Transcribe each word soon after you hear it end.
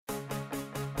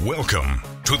Welcome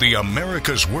to the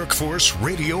America's Workforce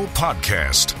Radio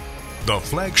Podcast, the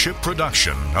flagship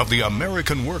production of the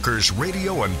American Workers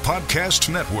Radio and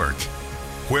Podcast Network,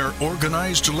 where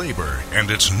organized labor and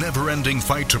its never-ending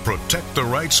fight to protect the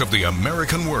rights of the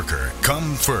American worker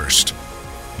come first.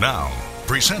 Now,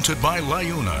 presented by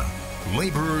LIUNA,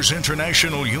 Laborers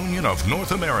International Union of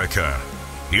North America.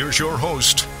 Here's your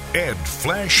host, Ed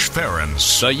Flash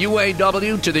Ferens. The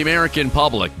UAW to the American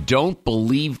public. Don't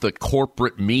believe the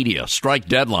corporate media. Strike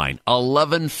deadline,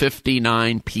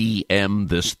 11:59 p.m.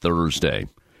 this Thursday.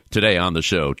 Today on the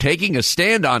show, taking a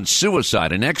stand on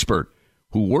suicide, an expert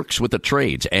who works with the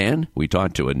trades. And we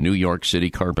talked to a New York City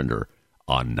carpenter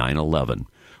on 9/11.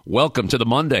 Welcome to the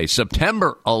Monday,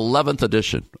 September 11th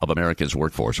edition of America's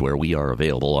Workforce, where we are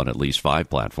available on at least 5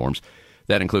 platforms.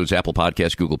 That includes Apple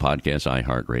Podcasts, Google Podcasts,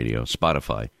 iHeartRadio,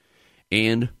 Spotify,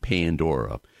 and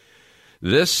Pandora.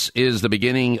 This is the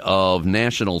beginning of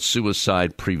National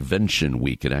Suicide Prevention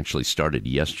Week. It actually started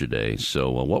yesterday. So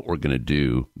what we're going to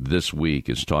do this week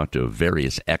is talk to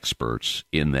various experts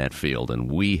in that field.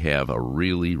 And we have a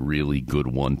really, really good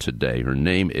one today. Her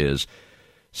name is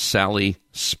Sally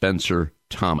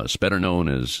Specer-Thomas, better known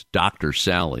as Dr.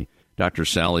 Sally. Dr.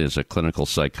 Sally is a clinical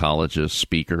psychologist,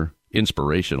 speaker,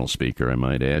 inspirational speaker, I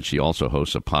might add. She also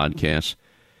hosts a podcast.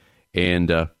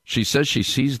 And she says she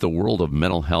sees the world of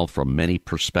mental health from many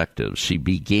perspectives. She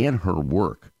began her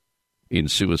work in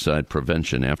suicide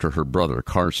prevention after her brother,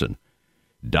 Carson,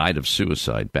 died of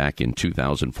suicide back in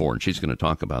 2004. And she's going to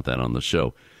talk about that on the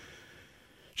show.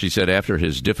 She said after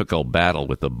his difficult battle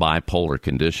with the bipolar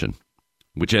condition,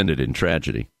 which ended in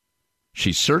tragedy,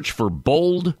 she searched for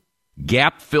bold,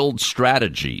 gap-filled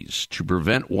strategies to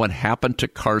prevent what happened to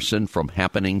Carson from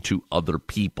happening to other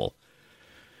people.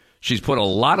 She's put a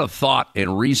lot of thought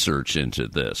and research into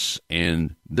this,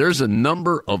 and there's a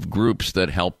number of groups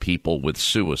that help people with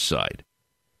suicide.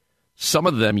 Some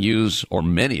of them use, or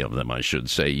many of them, I should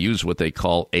say, use what they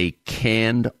call a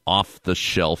canned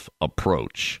off-the-shelf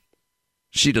approach.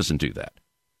 She doesn't do that.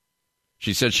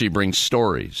 She said she brings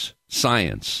stories,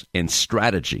 science, and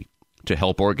strategy to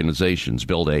help organizations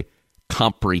build a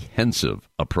comprehensive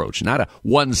approach, not a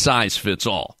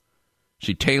one-size-fits-all.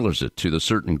 She tailors it to the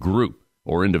certain group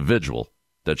or individual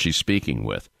that she's speaking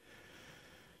with.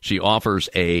 She offers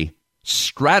a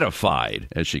stratified,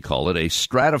 as she called it, a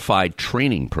stratified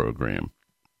training program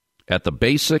at the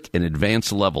basic and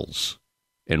advanced levels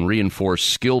and reinforce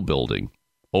skill building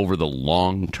over the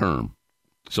long term.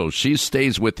 So she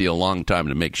stays with you a long time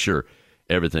to make sure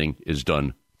everything is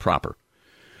done proper.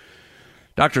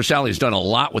 Dr. Sally's done a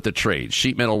lot with the trades,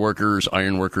 sheet metal workers,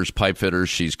 iron workers, pipe fitters.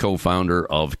 She's co-founder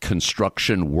of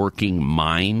Construction Working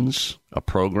Minds, a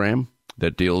program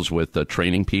that deals with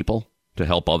training people to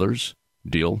help others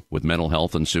deal with mental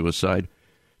health and suicide.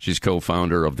 She's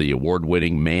co-founder of the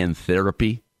award-winning Man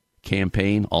Therapy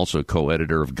campaign, also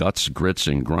co-editor of Guts, Grits,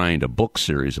 and Grind, a book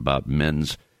series about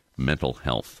men's mental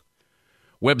health.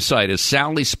 Website is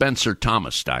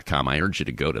SallySpencer-Thomas.com. I urge you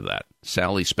to go to that,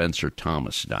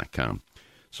 SallySpencer-Thomas.com.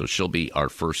 So she'll be our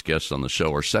first guest on the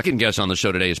show. Our second guest on the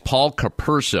show today is Paul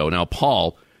Capurso. Now,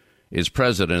 Paul is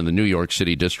president of the New York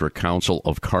City District Council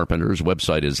of Carpenters.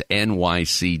 Website is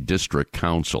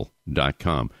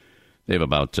nycdistrictcouncil.com. They have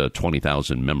about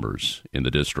 20,000 members in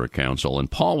the district council. And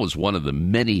Paul was one of the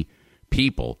many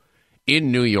people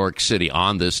in New York City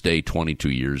on this day 22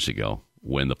 years ago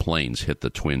when the planes hit the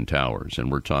Twin Towers. And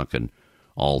we're talking,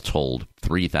 all told,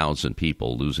 3,000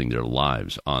 people losing their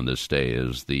lives on this day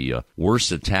is the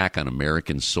worst attack on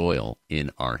American soil in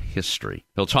our history.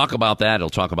 He'll talk about that. He'll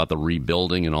talk about the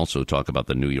rebuilding and also talk about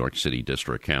the New York City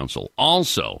District Council.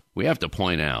 Also, we have to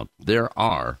point out there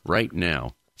are, right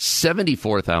now,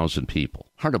 74,000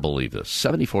 people, hard to believe this,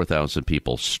 74,000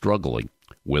 people struggling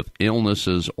with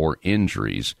illnesses or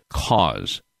injuries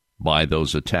caused by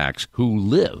those attacks who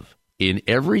live in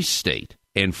every state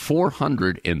and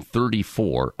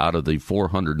 434 out of the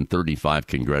 435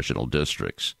 congressional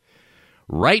districts.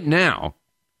 Right now,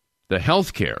 the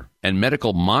health care and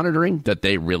medical monitoring that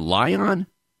they rely on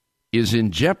is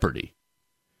in jeopardy.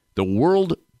 The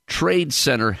World Trade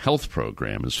Center Health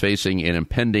Program is facing an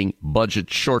impending budget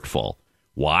shortfall.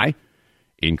 Why?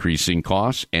 Increasing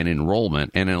costs and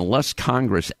enrollment, and unless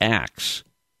Congress acts,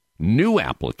 new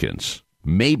applicants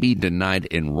may be denied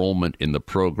enrollment in the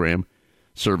program.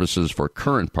 Services for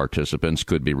current participants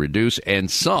could be reduced, and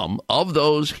some of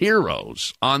those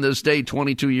heroes on this day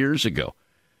 22 years ago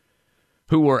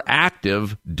who were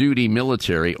active duty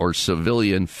military or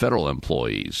civilian federal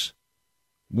employees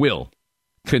will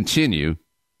continue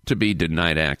to be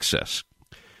denied access.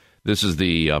 This is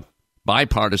the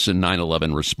bipartisan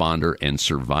 9/11 Responder and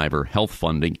Survivor Health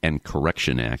Funding and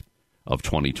Correction Act, of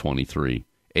 2023.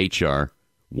 H.R.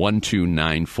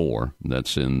 1294,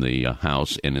 that's in the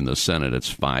House, and in the Senate, it's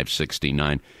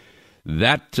 569.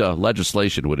 That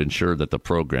legislation would ensure that the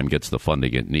program gets the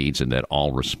funding it needs and that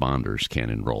all responders can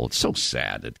enroll. It's so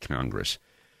sad that Congress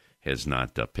has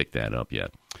not picked that up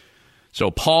yet.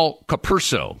 So Paul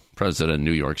Capurso, president of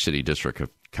New York City District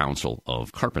Council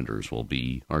of Carpenters, will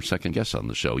be our second guest on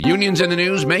the show. Unions in the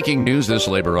news, making news. This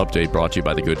labor update brought to you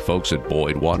by the good folks at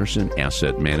Boyd Watterson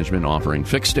Asset Management, offering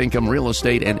fixed income, real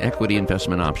estate, and equity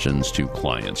investment options to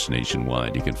clients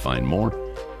nationwide. You can find more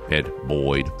at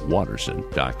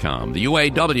BoydWatterson.com. The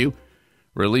UAW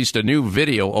released a new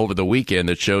video over the weekend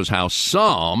that shows how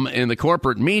some in the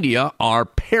corporate media are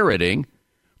parroting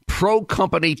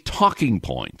pro-company talking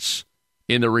points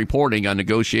in the reporting on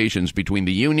negotiations between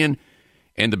the union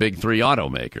and the big three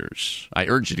automakers. I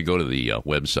urge you to go to the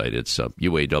website. It's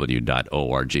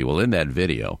uaw.org. Well, in that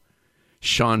video,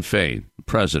 Sean Fain,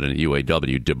 president of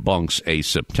UAW, debunks a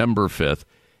September 5th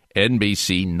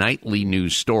NBC nightly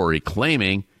news story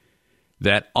claiming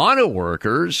that auto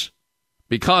workers,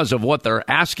 because of what they're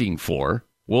asking for,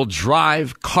 will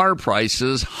drive car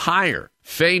prices higher.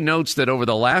 Faye notes that over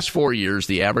the last 4 years,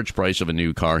 the average price of a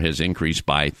new car has increased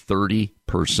by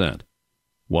 30%,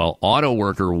 while auto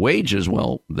worker wages,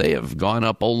 well, they have gone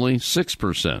up only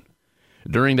 6%.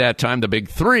 During that time, the big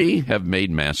three have made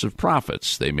massive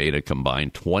profits. They made a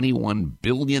combined $21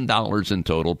 billion in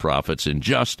total profits in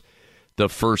just the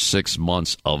first 6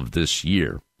 months of this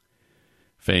year.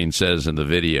 Fain says in the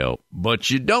video,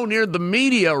 but you don't hear the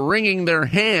media wringing their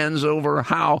hands over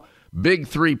how big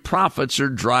three profits are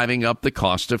driving up the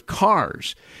cost of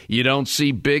cars. You don't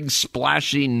see big,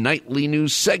 splashy nightly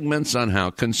news segments on how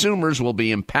consumers will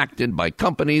be impacted by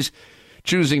companies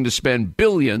choosing to spend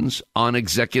billions on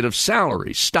executive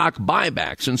salaries, stock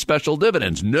buybacks, and special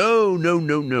dividends.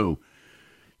 No.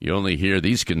 You only hear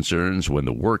these concerns when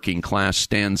the working class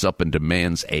stands up and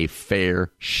demands a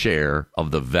fair share of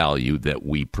the value that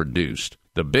we produced.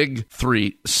 The big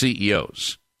three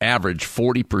CEOs average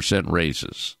 40%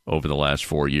 raises over the last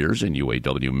 4 years, and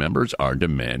UAW members are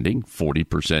demanding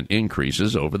 40%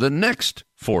 increases over the next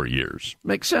 4 years.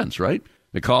 Makes sense, right?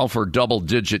 The call for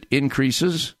double-digit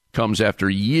increases comes after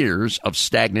years of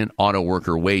stagnant auto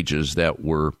worker wages that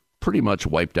were pretty much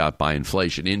wiped out by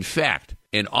inflation. In fact,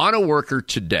 an auto worker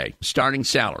today, starting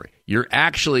salary, you're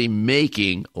actually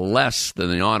making less than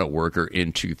the auto worker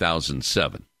in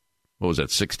 2007. What was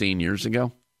that, 16 years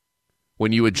ago?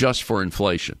 When you adjust for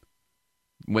inflation.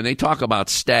 When they talk about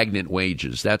stagnant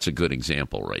wages, that's a good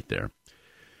example right there.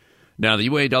 Now, the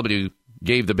UAW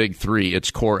gave the big three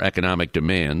its core economic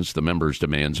demands, the members'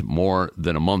 demands, more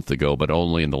than a month ago, but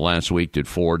only in the last week did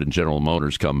Ford and General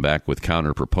Motors come back with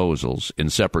counter proposals.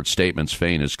 In separate statements,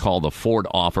 Fain has called the Ford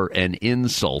offer an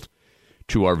insult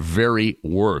to our very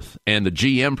worth. And the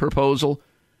GM proposal,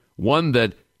 one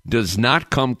that does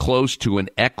not come close to an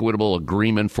equitable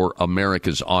agreement for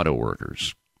America's auto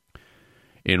workers.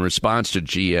 In response to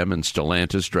GM and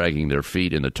Stellantis dragging their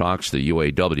feet in the talks, the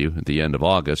UAW at the end of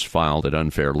August filed an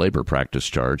unfair labor practice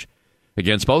charge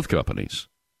against both companies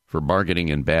for bargaining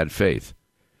in bad faith.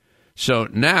 So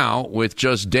now, with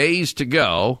just days to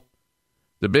go,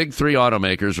 the big three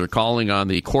automakers are calling on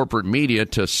the corporate media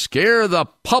to scare the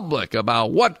public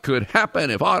about what could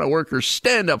happen if auto workers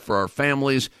stand up for our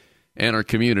families and our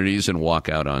communities and walk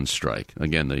out on strike.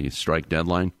 Again, the strike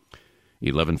deadline,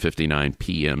 11:59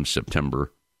 p.m.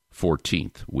 September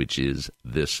 14th, which is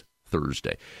this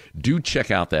Thursday. Do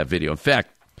check out that video. In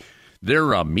fact,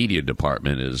 their media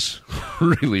department is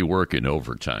really working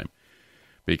overtime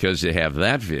because they have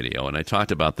that video, and I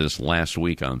talked about this last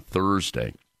week on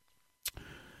Thursday.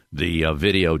 The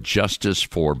video Justice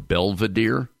for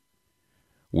Belvedere,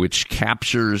 which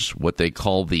captures what they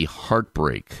call the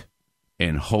heartbreak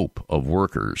and hope of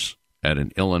workers at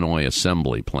an Illinois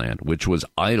assembly plant, which was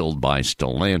idled by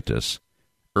Stellantis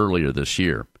earlier this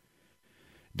year.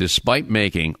 Despite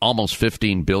making almost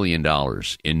 $15 billion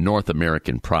in North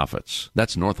American profits,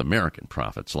 that's North American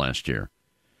profits last year,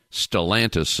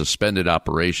 Stellantis suspended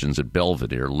operations at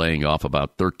Belvedere, laying off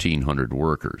about 1,300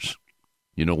 workers.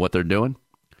 You know what they're doing?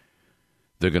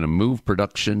 They're going to move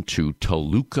production to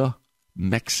Toluca,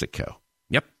 Mexico.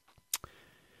 Yep.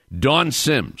 Dawn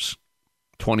Sims,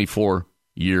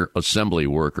 24-year assembly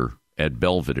worker at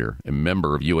Belvedere, a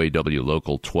member of UAW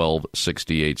Local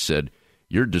 1268, said,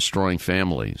 "You're destroying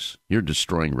families. You're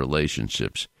destroying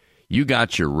relationships. You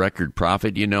got your record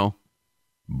profit, you know,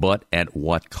 but at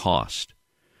what cost?"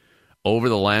 Over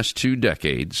the last 2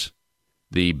 decades,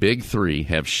 the big three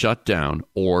have shut down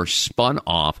or spun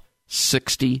off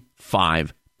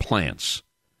 65 plants,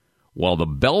 While the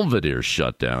Belvedere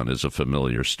shutdown is a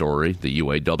familiar story, the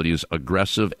UAW's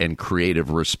aggressive and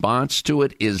creative response to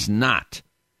it is not.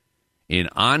 In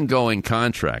ongoing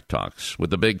contract talks with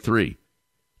the Big Three,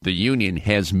 the union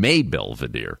has made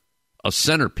Belvedere a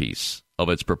centerpiece of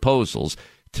its proposals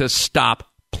to stop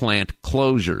plant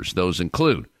closures. Those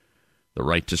include the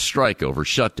right to strike over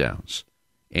shutdowns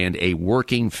and a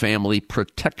working family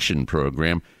protection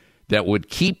program that would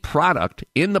keep product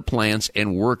in the plants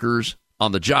and workers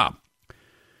on the job.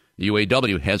 The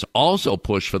UAW has also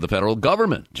pushed for the federal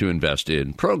government to invest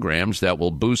in programs that will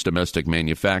boost domestic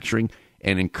manufacturing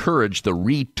and encourage the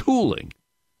retooling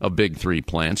of Big Three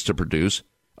plants to produce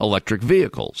electric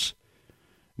vehicles.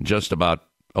 Just about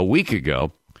a week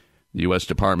ago, the U.S.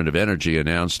 Department of Energy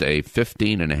announced a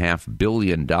 $15.5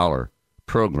 billion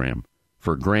program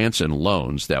for grants and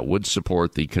loans that would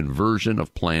support the conversion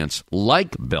of plants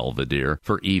like Belvedere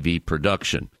for EV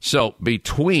production. So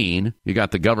between, you got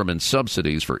the government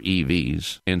subsidies for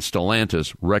EVs and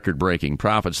Stellantis record-breaking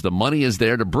profits, the money is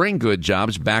there to bring good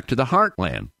jobs back to the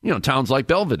heartland. Towns like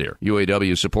Belvedere.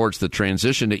 UAW supports the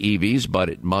transition to EVs, but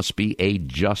it must be a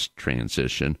just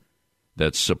transition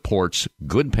that supports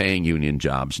good-paying union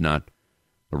jobs, not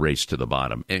a race to the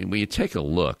bottom. And when you take a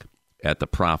look at the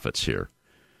profits here,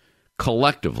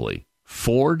 collectively,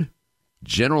 Ford,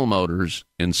 General Motors,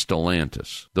 and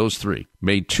Stellantis, those three,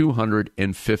 made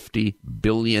 $250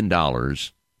 billion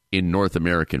in North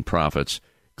American profits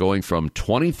going from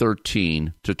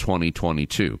 2013 to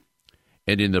 2022.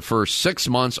 And in the first 6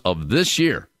 months of this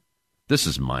year, this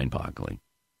is mind-boggling.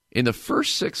 In the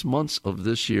first 6 months of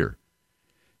this year,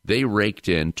 they raked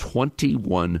in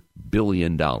 $21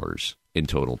 billion in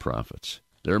total profits.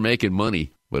 They're making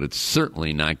money, but it's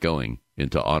certainly not going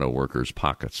into auto workers'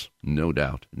 pockets. No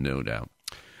doubt, no doubt.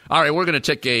 All right, we're going to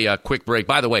take a quick break.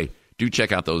 By the way, do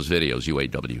check out those videos,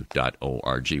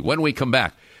 uaw.org. When we come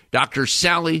back, Dr.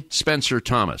 Sally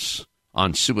Specer-Thomas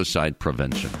on suicide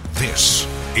prevention. This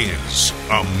is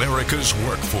America's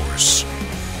Workforce.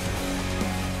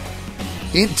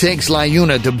 It takes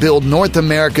LiUNA to build North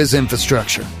America's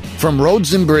infrastructure. From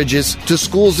roads and bridges to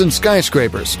schools and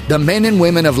skyscrapers, the men and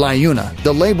women of LiUNA,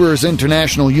 the Laborers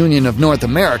International Union of North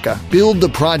America, build the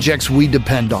projects we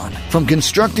depend on. From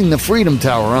constructing the Freedom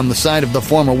Tower on the site of the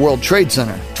former World Trade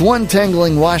Center to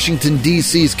untangling Washington,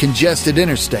 D.C.'s congested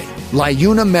interstate,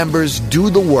 LiUNA members do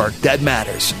the work that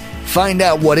matters. Find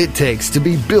out what it takes to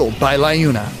be built by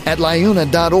LiUNA at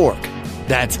liuna.org.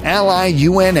 That's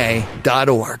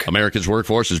liuna.org. America's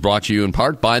Workforce is brought to you in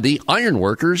part by the Iron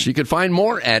Workers. You can find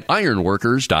more at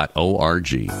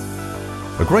ironworkers.org.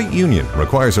 A great union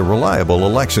requires a reliable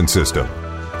election system.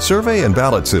 Survey and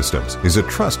Ballot Systems is a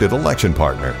trusted election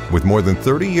partner with more than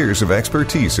 30 years of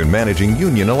expertise in managing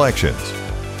union elections.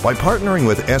 By partnering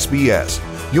with SBS,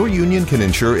 your union can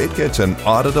ensure it gets an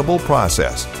auditable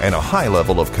process and a high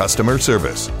level of customer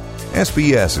service.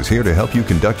 SBS is here to help you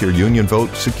conduct your union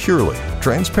vote securely,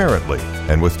 transparently,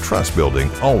 and with trust building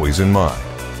always in mind.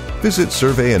 Visit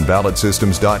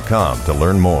surveyandballotsystems.com to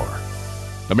learn more.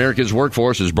 America's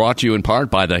Workforce is brought to you in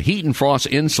part by the Heat and Frost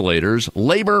Insulators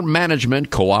Labor Management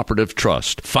Cooperative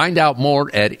Trust. Find out more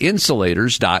at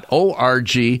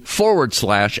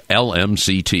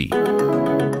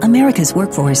insulators.org/LMCT. America's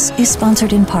Workforce is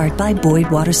sponsored in part by Boyd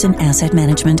Watterson Asset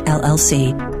Management,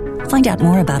 LLC. Find out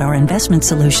more about our investment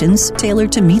solutions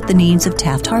tailored to meet the needs of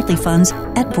Taft-Hartley funds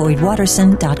at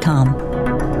BoydWatterson.com.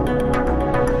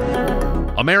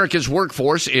 America's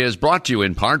Workforce is brought to you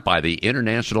in part by the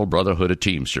International Brotherhood of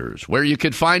Teamsters, where you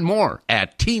can find more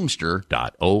at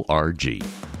teamster.org.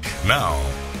 Now,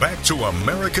 back to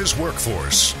America's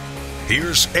Workforce.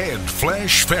 Here's Ed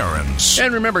Flash Ferens.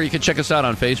 And remember, you can check us out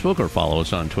on Facebook or follow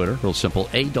us on Twitter. Real simple,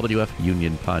 AWF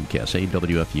Union Podcast,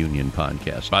 AWF Union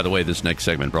Podcast. By the way, this next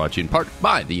segment brought to you in part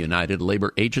by the United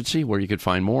Labor Agency, where you can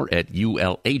find more at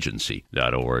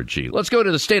ulagency.org. Let's go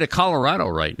to the state of Colorado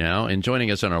right now. And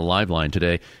joining us on our live line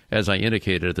today, as I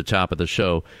indicated at the top of the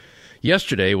show,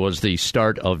 yesterday was the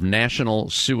start of National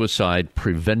Suicide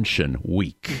Prevention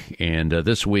Week. And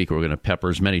this week, we're going to pepper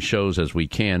as many shows as we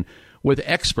can with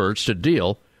experts to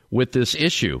deal with this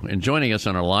issue. And joining us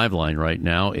on our live line right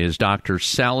now is Dr.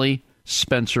 Sally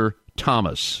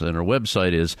Specer-Thomas, and her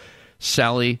website is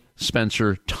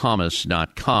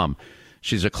sallyspencerthomas.com.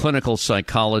 She's a clinical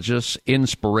psychologist,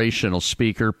 inspirational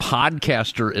speaker,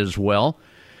 podcaster as well,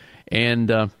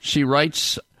 and she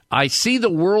writes, I see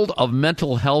the world of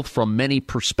mental health from many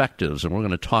perspectives, and we're going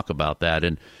to talk about that.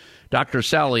 And Dr.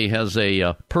 Sally has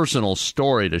a personal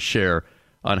story to share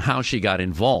on how she got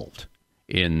involved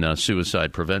in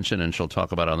suicide prevention, and she'll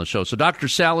talk about it on the show. So, Dr.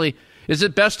 Sally, is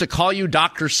it best to call you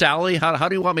Dr. Sally? How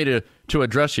do you want me to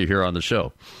address you here on the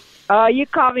show? Oh, you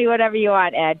call me whatever you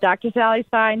want, Ed. Dr. Sally's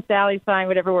fine,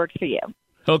 whatever works for you.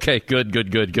 Okay,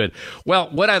 good. Well,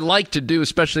 what I like to do,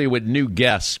 especially with new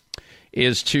guests,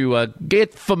 is to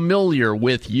get familiar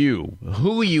with you,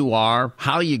 who you are,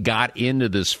 how you got into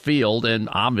this field, and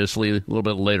obviously a little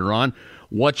bit later on,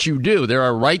 what you do. There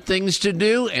are right things to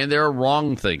do and there are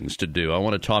wrong things to do. I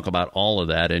want to talk about all of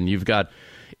that, and you've got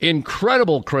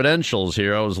incredible credentials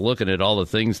here. I was looking at all the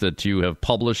things that you have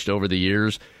published over the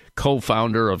years.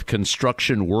 Co-founder of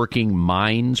Construction Working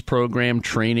Minds Program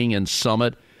Training and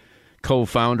Summit,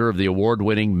 co-founder of the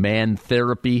award-winning Man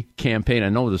Therapy campaign. I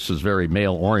know this is very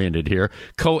male-oriented here.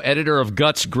 Co-editor of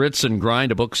Guts, Grits, and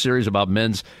Grind, a book series about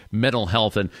men's mental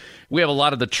health. And we have a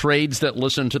lot of the trades that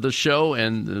listen to the show,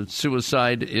 and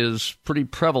suicide is pretty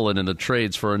prevalent in the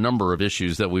trades for a number of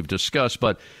issues that we've discussed.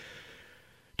 But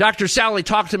Dr. Sally,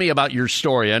 talk to me about your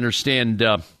story. I understand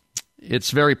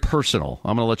it's very personal.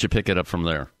 I'm going to let you pick it up from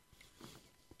there.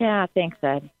 Yeah, thanks,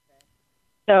 Ed.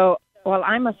 So, well,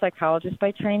 I'm a psychologist by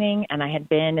training, and I had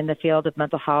been in the field of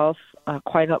mental health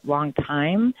quite a long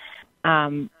time.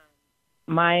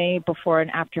 My before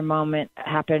and after moment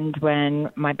happened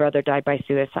when my brother died by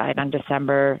suicide on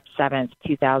December 7th,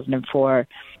 2004.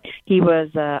 He was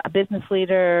a business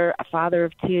leader, a father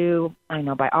of two. I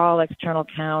know by all external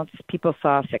counts, people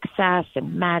saw success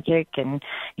and magic, and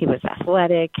he was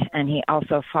athletic, and he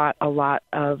also fought a lot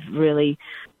of really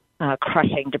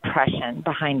crushing depression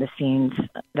behind the scenes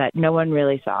that no one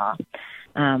really saw,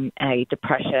 a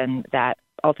depression that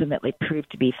ultimately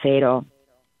proved to be fatal.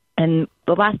 And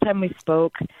the last time we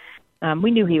spoke,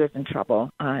 we knew he was in trouble.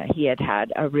 He had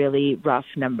had a really rough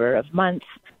number of months.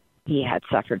 He had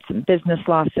suffered some business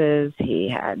losses. He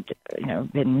had,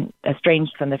 been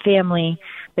estranged from the family,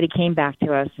 but he came back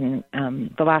to us. And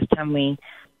the last time we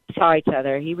saw each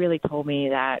other, he really told me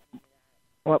that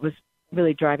what was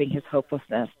really driving his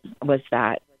hopelessness was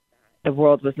that the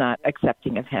world was not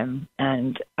accepting of him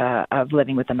and of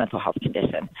living with a mental health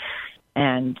condition.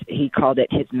 And he called it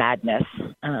his madness.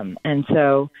 And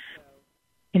so,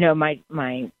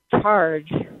 my charge,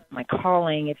 my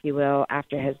calling, if you will,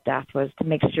 after his death was to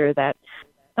make sure that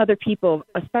other people,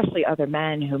 especially other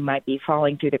men who might be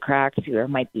falling through the cracks, who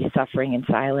might be suffering in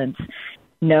silence,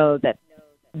 know that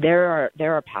there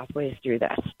are pathways through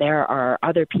this. There are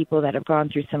other people that have gone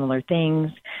through similar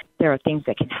things. There are things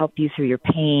that can help you through your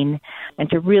pain, and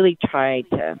to really try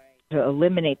to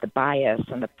eliminate the bias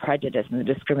and the prejudice and the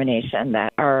discrimination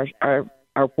that our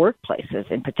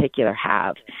workplaces in particular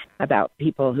have about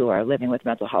people who are living with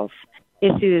mental health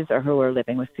issues or who are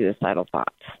living with suicidal thoughts.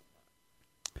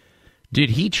 Did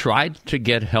he try to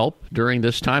get help during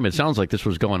this time? It sounds like this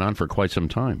was going on for quite some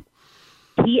time.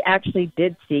 He actually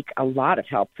did seek a lot of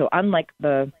help. So unlike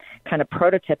the kind of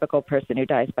prototypical person who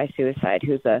dies by suicide,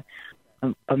 who's a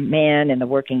man in the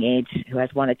working age who has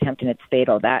one attempt and it's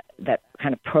fatal, that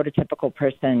kind of prototypical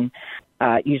person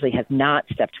usually has not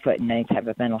stepped foot in any type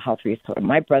of mental health resource.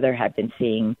 My brother had been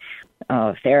seeing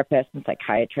therapists and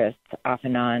psychiatrists off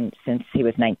and on since he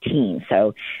was 19.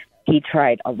 So he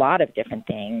tried a lot of different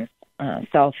things,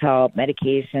 self-help,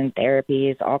 medication,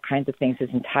 therapies, all kinds of things his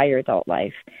entire adult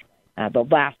life. The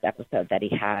last episode that he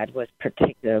had was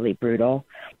particularly brutal,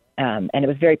 and it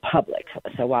was very public.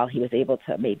 So while he was able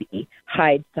to maybe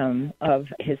hide some of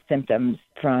his symptoms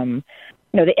from,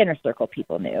 the inner circle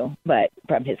people knew, but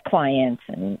from his clients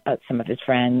and some of his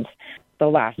friends, the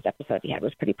last episode he had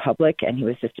was pretty public, and he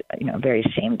was just, very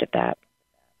ashamed of that.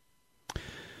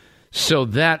 So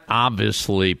that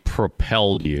obviously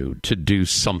propelled you to do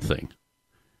something.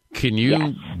 Can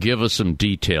you give us some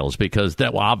details? Because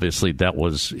it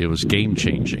was game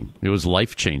changing. It was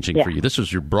life changing for you. This was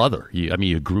your brother.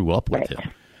 You grew up with him,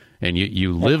 and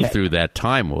you lived through that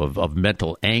time of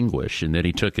mental anguish, and then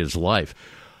he took his life.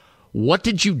 What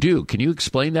did you do? Can you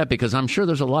explain that? Because I'm sure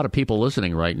there's a lot of people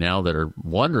listening right now that are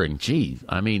wondering,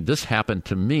 this happened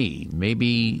to me.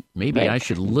 Maybe I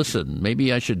should listen.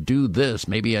 Maybe I should do this.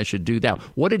 Maybe I should do that.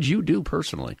 What did you do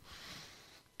personally?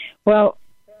 Well,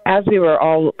 as we were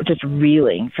all just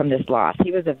reeling from this loss,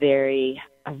 he was a very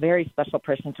special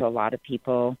person to a lot of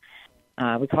people.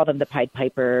 We called him the Pied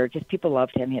Piper. Just people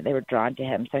loved him. They were drawn to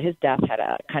him. So his death had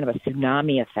a kind of a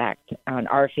tsunami effect on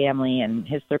our family and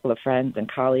his circle of friends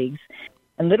and colleagues.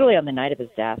 And literally on the night of his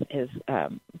death, his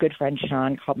good friend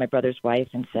Sean called my brother's wife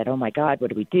and said, "Oh my God,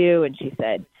 what do we do?" And she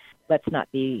said, let's not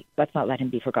let him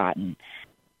be forgotten."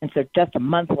 And so just a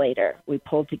month later, we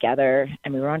pulled together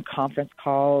and we were on conference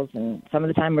calls, and some of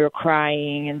the time we were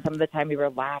crying and some of the time we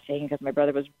were laughing because my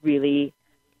brother was really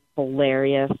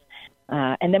hilarious.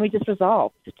 And then we just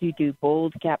resolved to do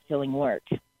bold gap-filling work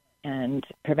and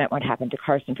prevent what happened to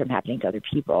Carson from happening to other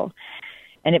people.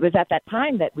 And it was at that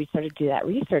time that we started to do that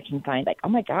research and find, like, oh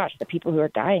my gosh, the people who are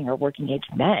dying are working-age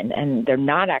men, and they're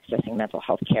not accessing mental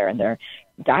health care, and they're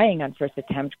dying on first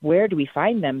attempt. Where do we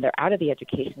find them? They're out of the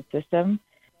education system.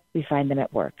 We find them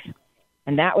at work.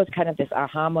 And that was kind of this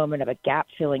aha moment of a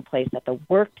gap-filling place, that the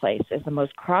workplace is the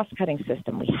most cross-cutting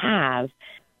system we have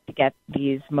to get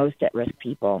these most at-risk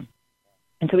people.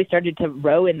 And so we started to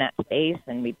row in that space,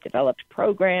 and we've developed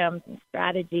programs and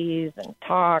strategies and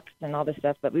talks and all this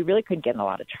stuff, but we really couldn't get a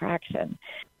lot of traction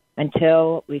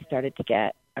until we started to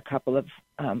get a couple of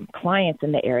clients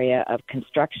in the area of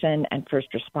construction and first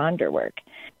responder work.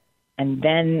 And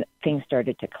then things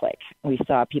started to click. We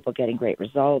saw people getting great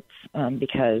results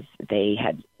because they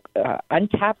had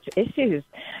untapped issues.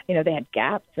 You know, they had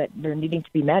gaps that were needing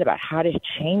to be met about how to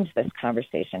change this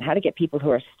conversation, how to get people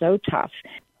who are so tough,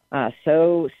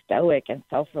 so stoic and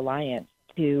self-reliant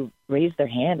to raise their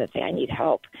hand and say, I need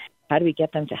help. How do we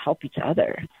get them to help each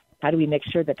other? How do we make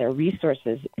sure that their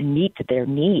resources meet their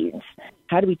needs?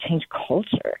 How do we change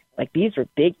culture? Like, these were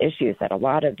big issues that a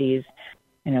lot of these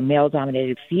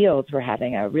male-dominated fields were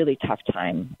having a really tough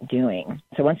time doing.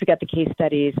 So once we got the case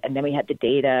studies, and then we had the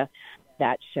data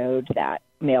that showed that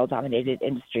male-dominated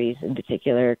industries, in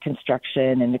particular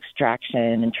construction and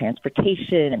extraction and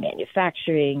transportation and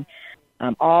manufacturing,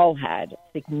 all had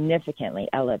significantly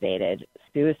elevated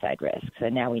suicide risks,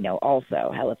 and now we know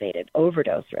also elevated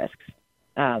overdose risks.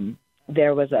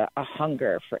 There was a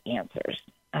hunger for answers,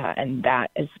 and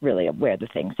that is really where the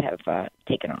things have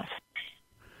taken off.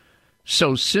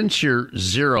 So since you're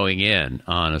zeroing in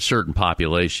on a certain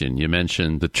population, you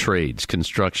mentioned the trades,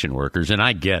 construction workers, and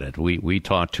I get it. We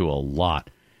talk to a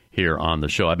lot here on the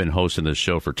show. I've been hosting this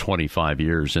show for 25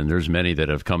 years, and there's many that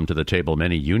have come to the table.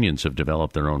 Many unions have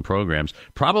developed their own programs,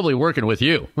 probably working with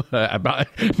you.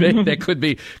 That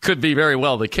could be very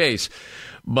well the case.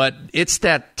 But it's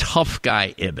that tough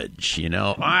guy image,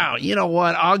 Wow, you know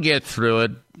what? I'll get through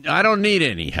it. I don't need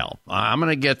any help. I'm going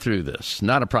to get through this.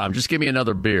 Not a problem. Just give me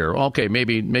another beer. Okay,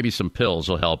 maybe some pills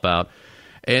will help out.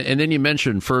 And then you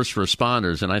mentioned first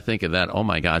responders, and I think of that, oh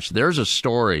my gosh, there's a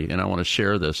story, and I want to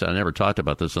share this. I never talked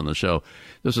about this on the show.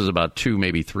 This was about 2,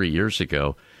 maybe 3 years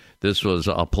ago. This was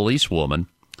a policewoman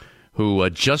who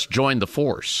just joined the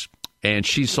force, and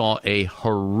she saw a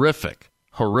horrific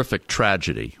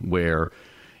tragedy where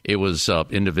it was an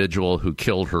individual who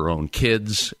killed her own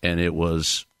kids, and it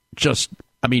was just,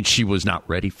 she was not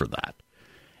ready for that.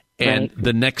 And right.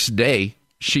 The next day,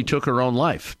 she took her own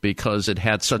life because it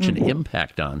had such an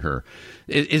impact on her.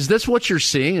 Is this what you're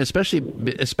seeing?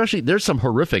 Especially, there's some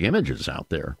horrific images out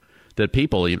there that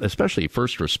people, especially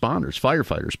first responders,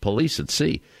 firefighters, police at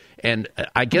sea, and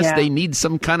I guess they need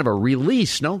some kind of a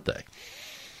release, don't they?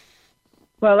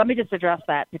 Well, let me just address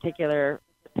that particular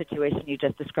situation you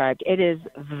just described. It is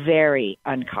very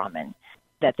uncommon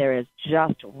that there is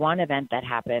just one event that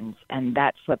happens and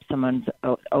that flips someone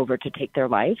over to take their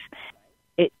life.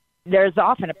 There's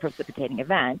often a precipitating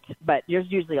event, but there's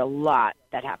usually a lot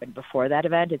that happened before that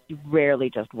event. It's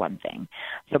rarely just one thing.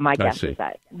 So my guess is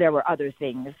that there were other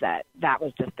things that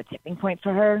was just the tipping point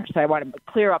for her. So I want to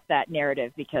clear up that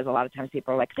narrative, because a lot of times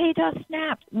people are like, they just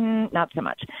snapped. Not so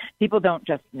much. People don't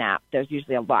just snap. There's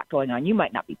usually a lot going on. You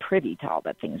might not be privy to all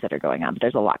the things that are going on, but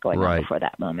there's a lot going on before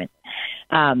that moment.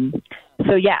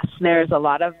 So yes, there's a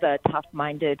lot of the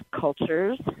tough-minded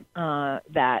cultures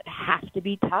that have to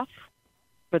be tough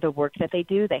for the work that they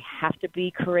do. They have to be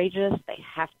courageous. They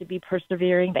have to be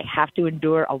persevering. They have to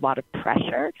endure a lot of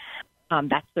pressure.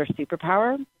 That's their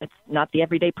superpower. It's not the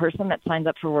everyday person that signs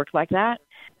up for work like that.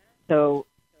 So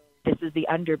this is the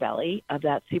underbelly of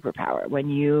that superpower. When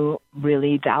you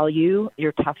really value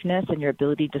your toughness and your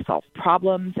ability to solve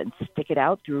problems and stick it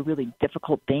out through really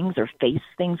difficult things or face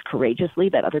things courageously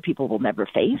that other people will never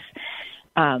face,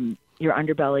 your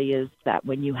underbelly is that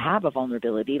when you have a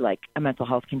vulnerability like a mental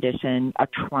health condition, a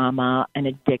trauma, an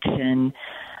addiction,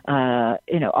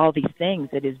 all these things,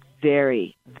 it is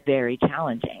very, very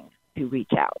challenging to reach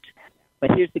out.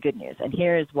 But here's the good news, and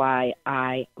here is why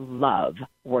I love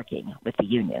working with the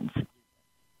unions.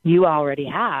 You already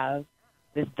have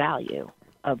this value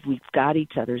of we've got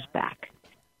each other's back.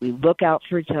 We look out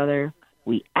for each other.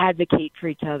 We advocate for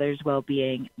each other's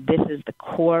well-being. This is the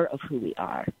core of who we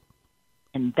are.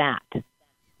 And that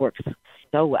works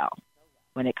so well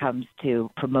when it comes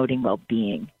to promoting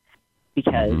well-being,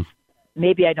 because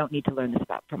maybe I don't need to learn this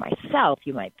about for myself,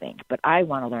 you might think, but I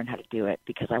want to learn how to do it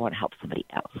because I want to help somebody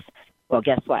else. Well,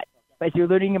 guess what? As you're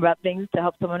learning about things to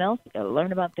help someone else, you got to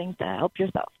learn about things to help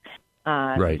yourself.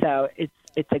 So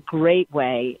it's a great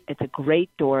way. It's a great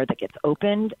door that gets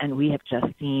opened, and we have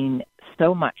just seen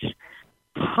so much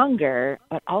hunger,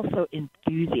 but also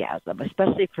enthusiasm,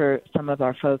 especially for some of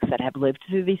our folks that have lived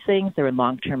through these things. They're in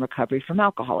long-term recovery from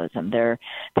alcoholism.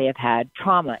 They have had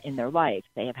trauma in their life.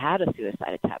 They have had a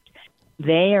suicide attempt.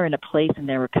 They are in a place in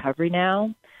their recovery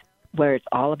now where it's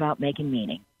all about making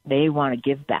meaning. They want to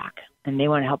give back, and they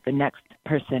want to help the next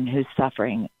person who's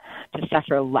suffering to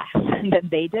suffer less than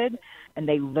they did. And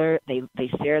they learn, they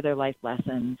share their life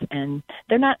lessons, and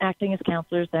they're not acting as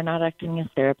counselors, they're not acting as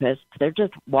therapists, they're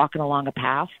just walking along a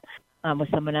path with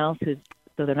someone else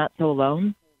so they're not so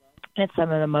alone. And it's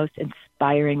some of the most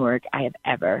inspiring work I have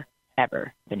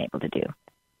ever been able to do.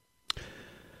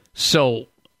 So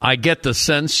I get the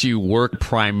sense you work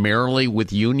primarily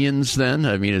with unions then?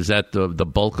 I mean, is that the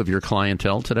bulk of your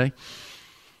clientele today?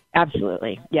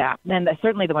 Absolutely, yeah. And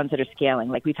certainly the ones that are scaling.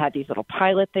 Like, we've had these little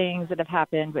pilot things that have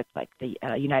happened with, like, the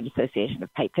United Association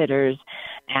of Pipe Fitters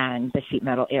and the Sheet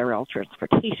Metal Aerial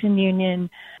Transportation Union,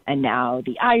 and now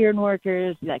the iron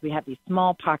workers. Like, we have these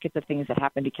small pockets of things that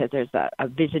happen because there's a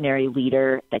visionary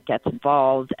leader that gets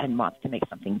involved and wants to make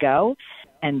something go,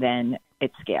 and then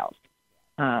it scales.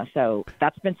 So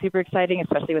that's been super exciting,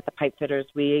 especially with the pipe fitters.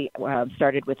 We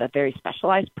started with a very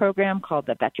specialized program called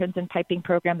the Veterans in Piping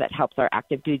Program that helps our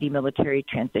active duty military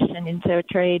transition into a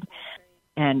trade.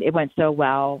 And it went so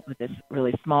well with this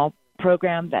really small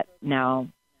program that now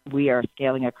we are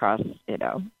scaling across,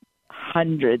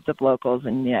 hundreds of locals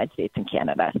in the United States and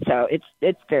Canada. So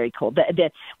it's very cool.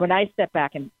 When I step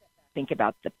back and think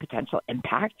about the potential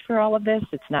impact for all of this,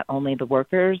 it's not only the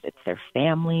workers, it's their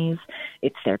families,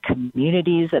 it's their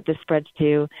communities that this spreads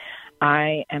to.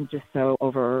 I am just so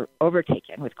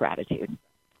overtaken with gratitude.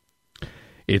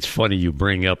 It's funny you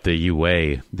bring up the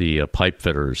UA, the pipe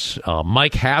fitters.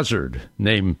 Mike Hazard,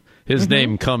 his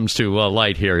name comes to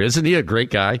light here. Isn't he a great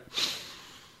guy?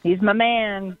 He's my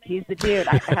man. He's the dude.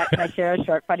 I share a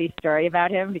short, funny story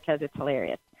about him because it's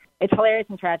hilarious. It's hilarious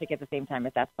and tragic at the same time,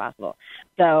 if that's possible.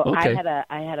 So okay.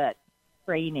 I had a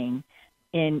training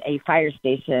in a fire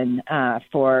station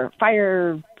for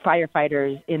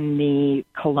firefighters in the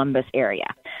Columbus area.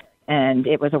 And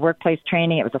it was a workplace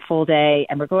training. It was a full day.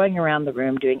 And we're going around the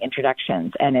room doing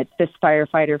introductions. And it's this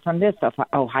firefighter from this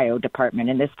Ohio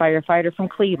department, and this firefighter from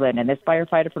Cleveland, and this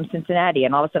firefighter from Cincinnati.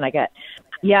 And all of a sudden I get,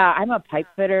 I'm a pipe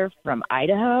fitter from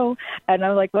Idaho. And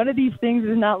I'm like, one of these things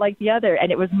is not like the other.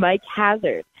 And it was Mike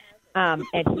Hazard. And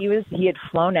he had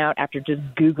flown out after just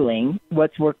Googling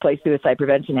what's workplace suicide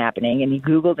prevention happening. And he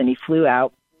Googled and he flew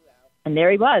out. And there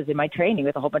he was in my training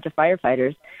with a whole bunch of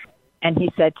firefighters. And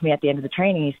he said to me at the end of the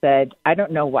training, he said, I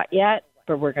don't know what yet,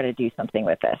 but we're going to do something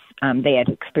with this. They had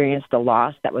experienced a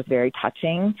loss that was very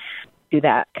touching to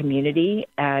that community.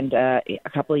 And a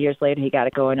couple of years later, he got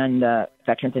it going on the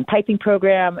Veterans in Piping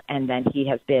Program. And then he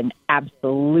has been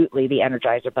absolutely the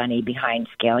Energizer Bunny behind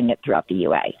scaling it throughout the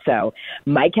UA. So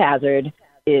Mike Hazard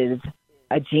is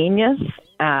a genius,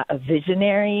 a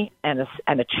visionary, and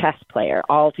a chess player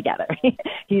all together.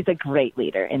 He's a great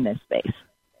leader in this space.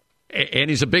 And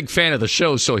he's a big fan of the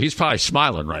show, so he's probably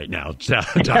smiling right now,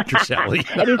 Dr. Sally.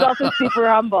 And he's also super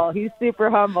humble.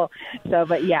 So,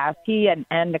 but yeah, he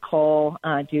and Nicole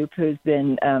Dupe, who's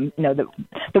been, the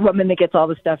woman that gets all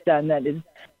the stuff done, that is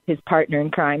his partner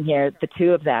in crime here, the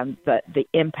two of them, but the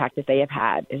impact that they have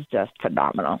had is just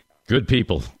phenomenal. Good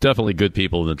people. Definitely good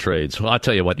people in the trades. Well, I'll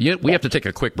tell you what, we have to take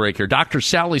a quick break here. Dr.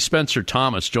 Sally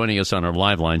Specer-Thomas joining us on our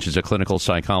live line. She's a clinical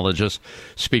psychologist,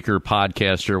 speaker,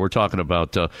 podcaster. We're talking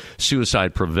about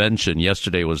suicide prevention.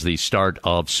 Yesterday was the start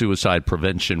of Suicide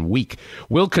Prevention Week.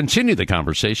 We'll continue the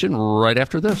conversation right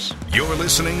after this. You're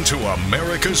listening to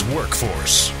America's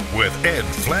Workforce with Ed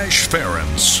Flash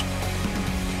Ferens.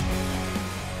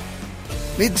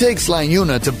 It takes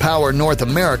LiUNA to power North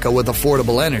America with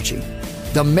affordable energy.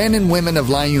 The men and women of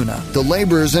LiUNA, the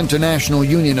Laborers International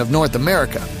Union of North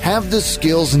America, have the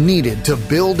skills needed to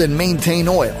build and maintain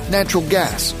oil, natural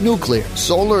gas, nuclear,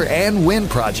 solar, and wind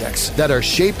projects that are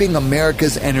shaping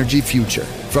America's energy future.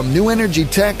 From new energy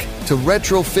tech to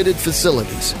retrofitted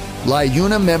facilities,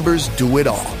 LiUNA members do it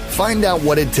all. Find out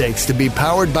what it takes to be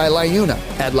powered by LiUNA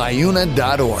at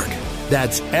liuna.org.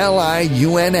 That's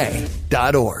LIUNA.org.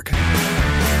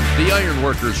 The Iron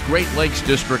Workers Great Lakes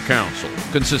District Council,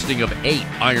 consisting of 8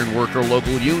 ironworker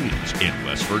local unions in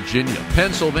West Virginia,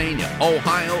 Pennsylvania,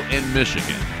 Ohio, and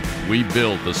Michigan. We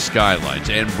build the skylines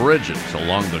and bridges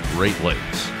along the Great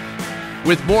Lakes.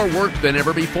 With more work than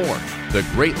ever before, the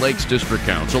Great Lakes District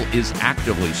Council is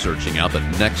actively searching out the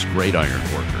next great iron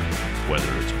worker,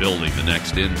 whether it's building the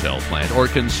next Intel plant or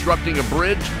constructing a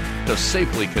bridge to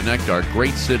safely connect our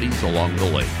great cities along the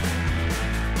lake.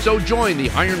 So join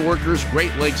the Iron Workers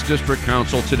Great Lakes District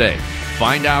Council today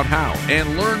Find out how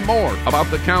and learn more about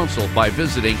the Council by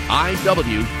visiting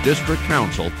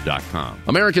iwdistrictcouncil.com.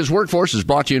 America's Workforce is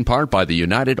brought to you in part by the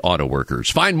United Auto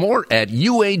Workers. Find more at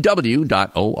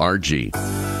uaw.org.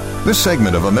 This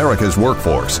segment of America's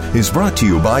Workforce is brought to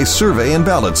you by Survey and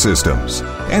Ballot Systems.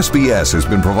 SBS has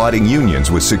been providing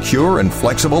unions with secure and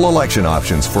flexible election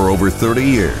options for over 30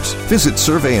 years. Visit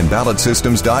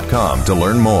surveyandballotsystems.com to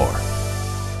learn more.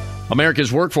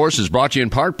 America's Workforce is brought to you in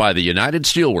part by the United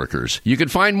Steelworkers. You can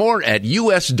find more at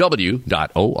usw.org.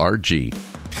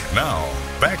 Now,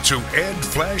 back to Ed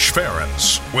Flash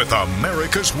Ferens with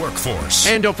America's Workforce.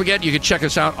 And don't forget, you can check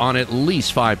us out on at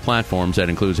least 5 platforms. That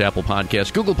includes Apple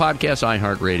Podcasts, Google Podcasts,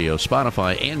 iHeartRadio,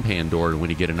 Spotify, and Pandora. When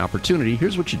you get an opportunity,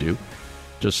 here's what you do.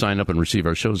 Just sign up and receive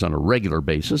our shows on a regular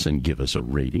basis and give us a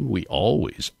rating. We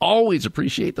always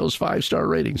appreciate those 5-star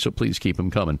ratings, so please keep them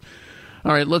coming.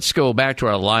 All right, let's go back to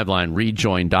our live line.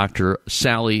 Rejoin Dr.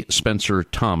 Sally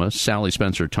Specer-Thomas.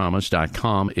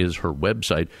 SallySpencerThomas.com is her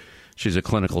website. She's a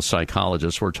clinical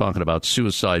psychologist. We're talking about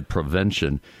suicide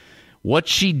prevention. What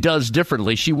she does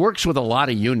differently, she works with a lot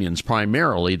of unions,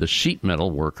 primarily the sheet metal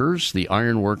workers, the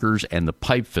iron workers, and the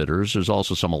pipe fitters. There's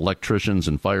also some electricians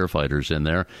and firefighters in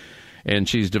there. And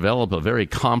she's developed a very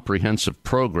comprehensive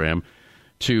program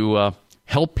to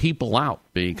help people out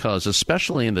because,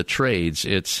 especially in the trades,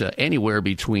 it's anywhere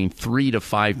between 3 to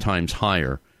 5 times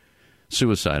higher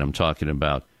suicide, I'm talking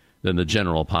about, than the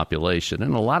general population.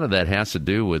 And a lot of that has to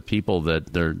do with people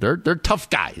that they're tough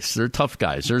guys. They're tough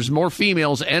guys. There's more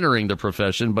females entering the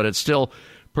profession, but it's still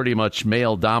pretty much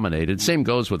male-dominated. Same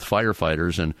goes with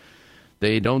firefighters, and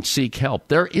they don't seek help.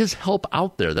 There is help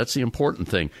out there. That's the important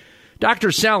thing.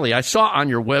 Dr. Sally, I saw on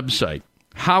your website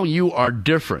how you are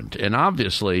different, and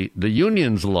obviously the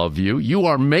unions love you. You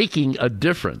are making a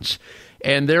difference,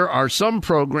 and there are some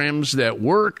programs that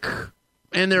work,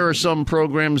 and there are some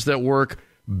programs that work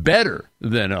better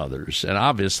than others, and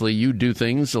obviously you do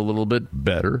things a little bit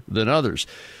better than others.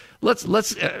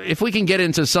 Let's if we can get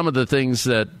into some of the things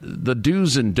that the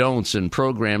do's and don'ts in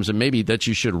programs, and maybe that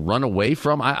you should run away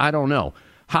from. I don't know.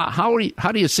 How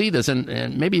do you see this?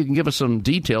 And maybe you can give us some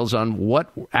details on what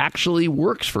actually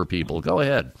works for people. Go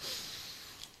ahead.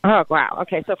 Oh, wow.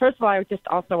 Okay, so first of all, I just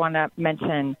also want to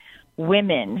mention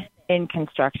women in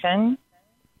construction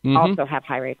also have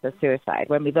high rates of suicide.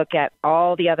 When we look at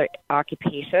all the other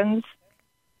occupations,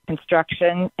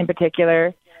 construction in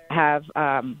particular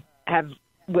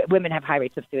women have high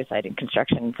rates of suicide in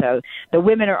construction. So the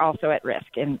women are also at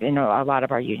risk in a lot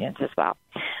of our unions as well.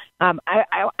 I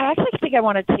actually think I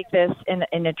want to take this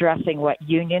in addressing what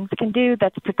unions can do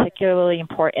that's particularly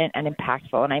important and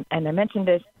impactful. And I mentioned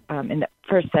this in the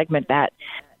first segment that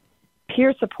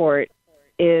peer support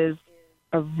is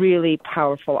a really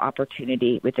powerful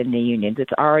opportunity within the unions.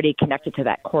 It's already connected to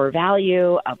that core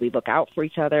value of we look out for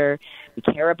each other,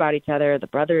 we care about each other, the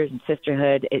brothers and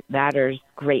sisterhood. It matters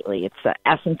greatly. It's the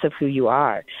essence of who you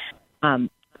are.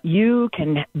 You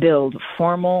can build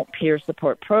formal peer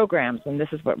support programs, and this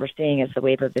is what we're seeing as the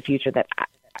wave of the future that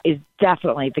is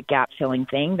definitely the gap-filling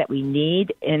thing that we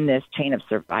need in this chain of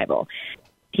survival.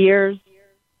 Peers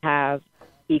have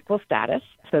equal status,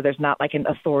 so there's not like an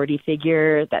authority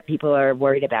figure that people are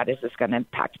worried about. Is this going to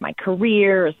impact my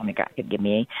career, or something that could give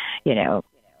me,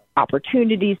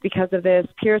 opportunities because of this?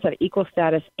 Peers have equal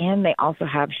status, and they also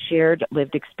have shared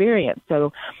lived experience.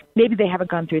 So maybe they haven't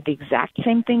gone through the exact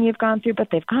same thing you've gone through, but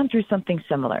they've gone through something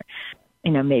similar.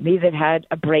 Maybe they've had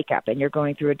a breakup and you're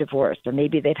going through a divorce, or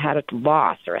maybe they've had a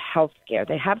loss or a health scare.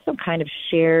 They have some kind of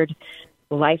shared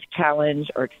life challenge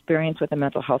or experience with a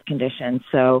mental health condition.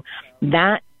 So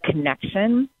that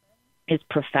connection is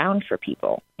profound for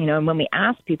people. And when we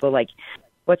ask people, like,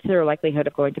 what's their likelihood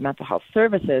of going to mental health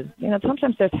services,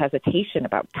 sometimes there's hesitation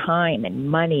about time and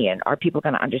money, and are people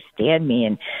going to understand me,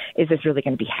 and is this really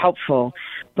going to be helpful?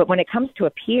 But when it comes to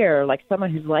a peer, like someone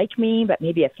who's like me, but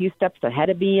maybe a few steps ahead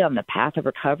of me on the path of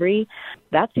recovery,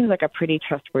 that seems like a pretty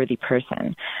trustworthy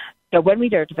person. So when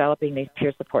we are developing these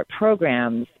peer support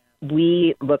programs,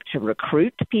 we look to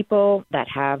recruit people that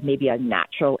have maybe a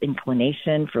natural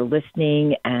inclination for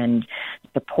listening and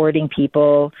supporting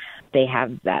people. They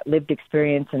have that lived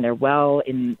experience, and they're well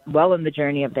in the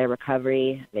journey of their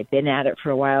recovery. They've been at it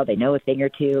for a while. They know a thing or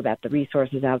two about the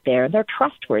resources out there, and they're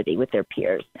trustworthy with their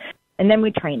peers. And then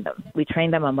we train them. We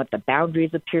train them on what the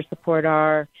boundaries of peer support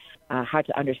are, how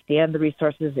to understand the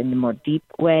resources in a more deep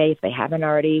way if they haven't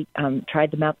already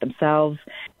tried them out themselves.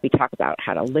 We talk about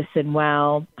how to listen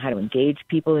well, how to engage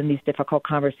people in these difficult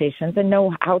conversations, and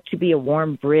know how to be a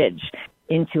warm bridge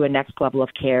into a next level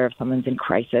of care if someone's in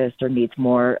crisis or needs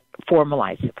more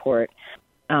formalized support.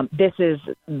 This is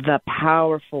the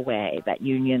powerful way that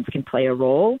unions can play a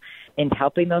role in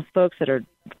helping those folks that are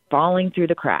falling through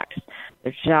the cracks.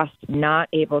 They're just not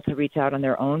able to reach out on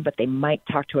their own, but they might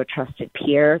talk to a trusted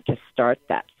peer to start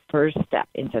that first step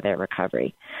into their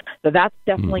recovery. So that's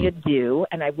definitely a do,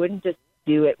 and I wouldn't just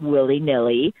do it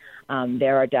willy-nilly.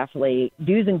 There are definitely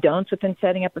do's and don'ts within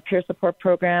setting up a peer support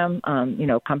program.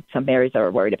 Some areas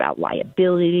are worried about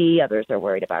liability. Others are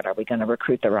worried about, are we going to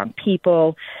recruit the wrong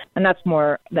people? And that's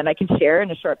more than I can share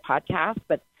in a short podcast,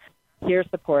 but peer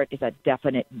support is a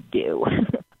definite do.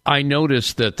 I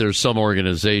noticed that there's some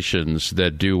organizations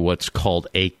that do what's called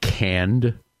a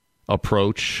canned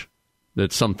approach.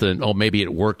 That's something, maybe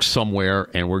it works somewhere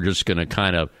and we're just going to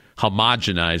kind of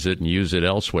homogenize it and use it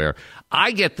elsewhere.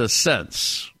 I get the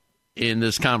sense in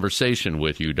this conversation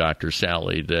with you, Dr.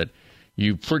 Sally, that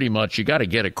you got to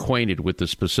get acquainted with the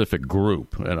specific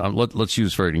group. And let's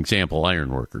use, for an example,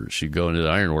 ironworkers. You go into the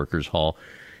ironworkers hall,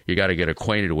 you got to get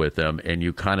acquainted with them, and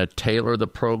you kind of tailor the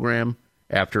program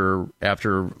after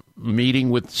meeting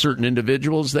with certain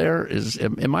individuals there.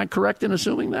 Am I correct in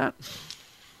assuming that?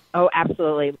 Oh,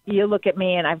 absolutely. You look at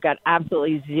me and I've got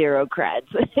absolutely zero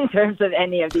creds in terms of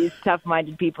any of these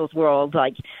tough-minded people's world,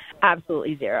 like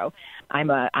absolutely zero. I'm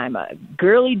a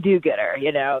girly do-gooder,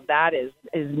 that is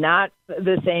not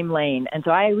the same lane. And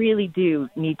so I really do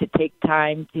need to take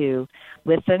time to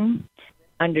listen,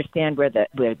 understand where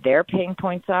their pain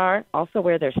points are, also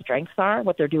where their strengths are,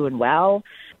 what they're doing well.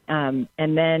 And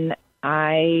then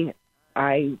I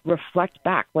reflect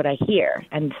back what I hear.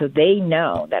 And so they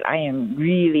know that I am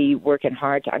really working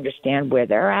hard to understand where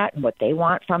they're at and what they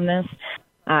want from this.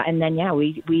 And then,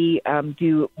 we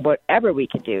do whatever we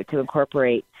can do to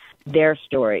incorporate their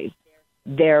stories,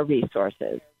 their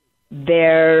resources,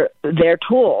 their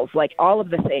tools, like all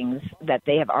of the things that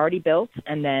they have already built,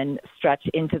 and then stretch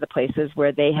into the places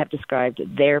where they have described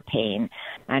their pain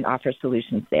and offer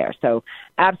solutions there. So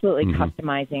absolutely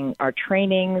customizing our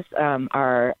trainings,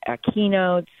 our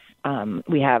keynotes.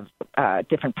 We have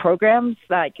different programs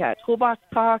like toolbox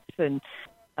talks and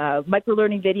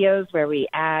microlearning videos where we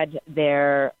add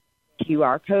their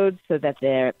QR codes so that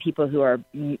the people who are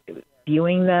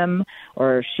viewing them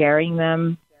or sharing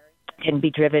them can be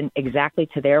driven exactly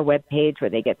to their webpage where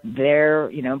they get their,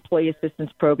 employee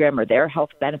assistance program or their health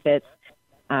benefits.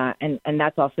 And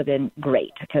that's also been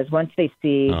great because once they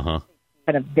see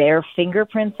kind of their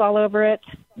fingerprints all over it,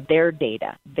 their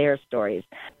data, their stories,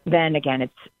 then again,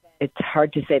 it's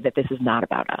hard to say that this is not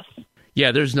about us.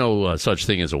 Yeah, there's no such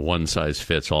thing as a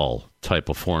one-size-fits-all type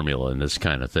of formula in this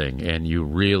kind of thing, and you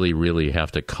really, really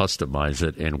have to customize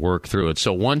it and work through it.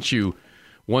 So once you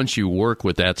work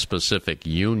with that specific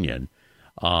union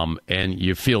and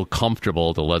you feel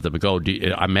comfortable to let them go,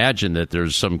 I imagine that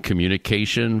there's some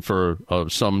communication for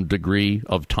some degree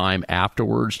of time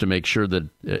afterwards to make sure that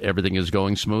everything is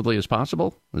going smoothly as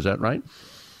possible. Is that right?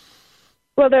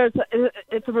 Well,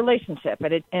 it's a relationship,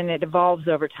 and it evolves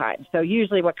over time. So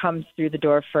usually what comes through the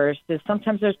door first is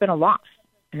sometimes there's been a loss.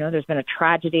 There's been a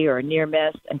tragedy or a near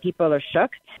miss, and people are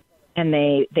shook, and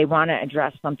they want to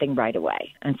address something right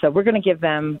away. And so we're going to give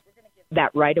them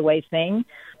that right away thing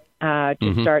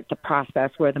to start the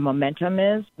process where the momentum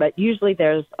is. But usually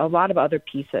there's a lot of other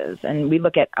pieces, and we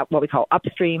look at what we call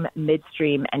upstream,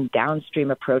 midstream, and downstream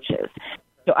approaches.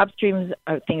 So upstream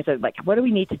are things like, what do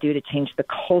we need to do to change the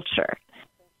culture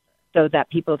so that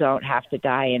people don't have to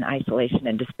die in isolation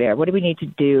and despair? What do we need to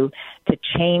do to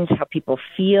change how people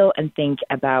feel and think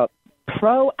about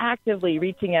proactively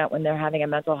reaching out when they're having a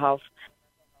mental health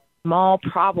small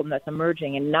problem that's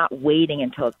emerging and not waiting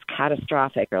until it's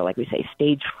catastrophic or, like we say,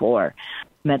 stage 4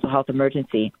 mental health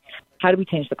emergency? How do we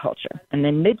change the culture? And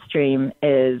then midstream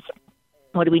is,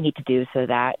 what do we need to do so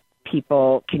that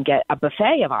people can get a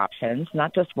buffet of options,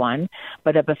 not just one,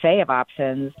 but a buffet of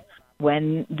options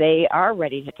when they are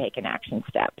ready to take an action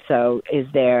step? So is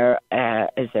there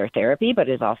therapy, but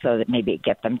is also that maybe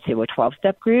get them to a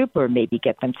 12-step group or maybe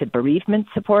get them to bereavement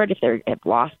support if they've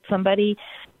lost somebody?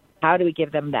 How do we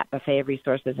give them that buffet of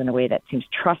resources in a way that seems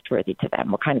trustworthy to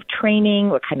them? What kind of training,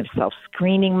 what kind of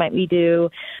self-screening might we do?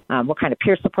 What kind of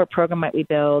peer support program might we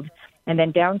build? And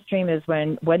then downstream is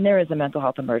when there is a mental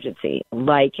health emergency,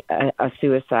 like a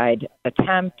suicide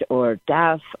attempt or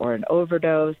death or an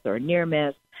overdose or a near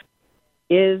miss.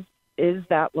 Is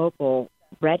that local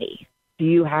ready? Do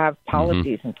you have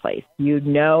policies in place? You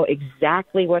know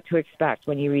exactly what to expect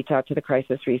when you reach out to the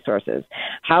crisis resources.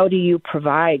 How do you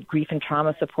provide grief and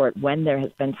trauma support when there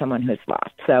has been someone who's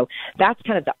lost? So that's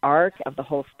kind of the arc of the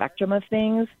whole spectrum of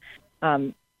things.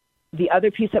 The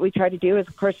other piece that we try to do is,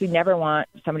 of course, we never want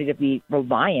somebody to be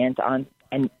reliant on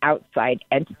an outside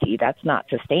entity. That's not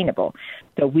sustainable.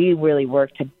 So we really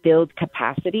work to build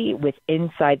capacity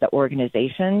inside the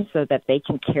organization so that they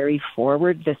can carry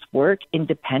forward this work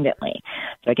independently.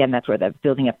 So again, that's where the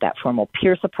building up that formal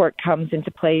peer support comes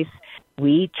into place.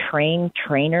 We train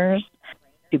trainers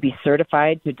to be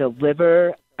certified to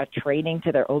deliver a training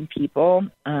to their own people.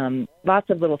 Lots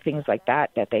of little things like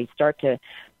that they start to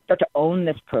own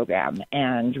this program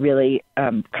and really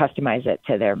customize it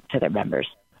to their members.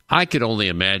 I could only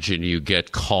imagine you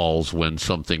get calls when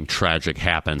something tragic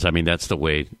happens. I mean, that's the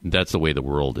way the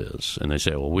world is. And they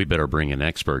say, well, we better bring an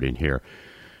expert in here.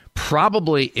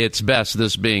 Probably it's best,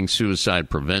 this being Suicide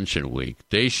Prevention Week,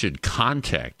 they should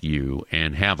contact you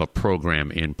and have a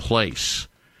program in place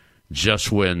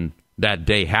just when that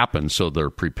day happens so they're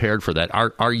prepared for that.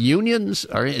 Are unions,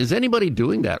 is anybody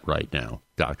doing that right now,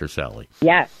 Dr. Sally?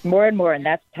 Yes, more and more, and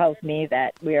that tells me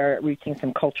that we are reaching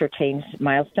some culture change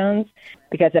milestones,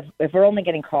 because if we're only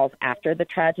getting calls after the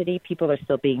tragedy, people are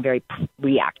still being very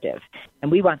reactive,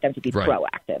 and we want them to be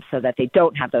proactive so that they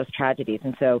don't have those tragedies.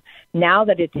 And so now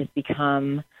that it has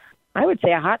become, I would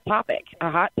say, a hot topic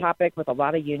with a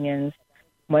lot of unions,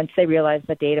 once they realize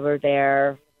the data were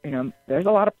there, there's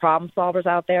a lot of problem solvers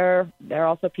out there. There are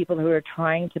also people who are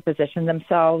trying to position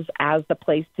themselves as the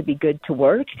place to be good to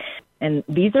work. And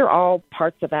these are all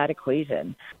parts of that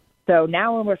equation. So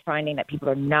now when we're finding that people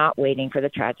are not waiting for the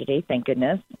tragedy, thank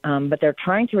goodness, but they're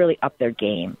trying to really up their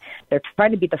game. They're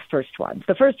trying to be the first ones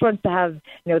to have,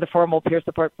 the formal peer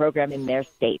support program in their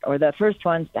state, or the first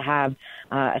ones to have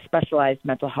a specialized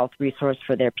mental health resource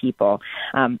for their people.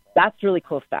 That's really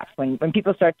cool stuff. When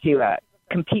people start to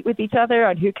compete with each other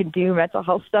on who can do mental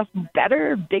health stuff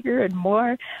better, bigger, and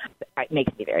more, it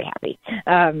makes me very happy.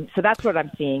 So that's what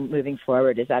I'm seeing moving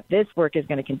forward, is that this work is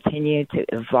going to continue to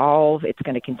evolve. It's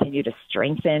going to continue to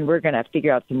strengthen. We're going to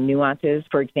figure out some nuances.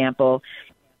 For example,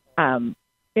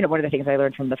 one of the things I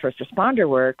learned from the first responder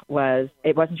work was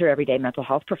it wasn't your everyday mental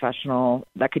health professional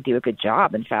that could do a good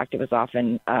job. In fact, it was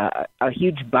often a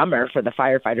huge bummer for the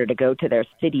firefighter to go to their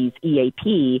city's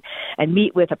EAP and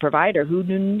meet with a provider who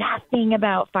knew nothing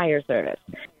about fire service.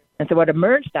 And so what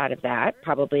emerged out of that,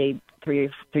 probably three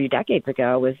decades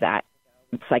ago, was that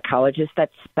psychologists that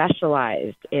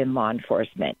specialized in law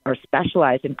enforcement or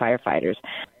specialized in firefighters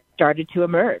started to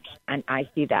emerge. And I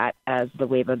see that as the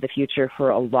wave of the future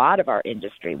for a lot of our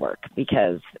industry work,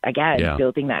 because, again,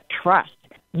 building that trust,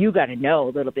 you got to know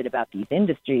a little bit about these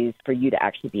industries for you to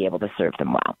actually be able to serve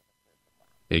them well.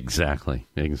 Exactly.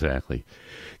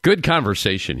 Good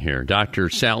conversation here. Dr.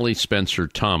 Sally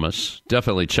Specer-Thomas.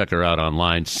 Definitely check her out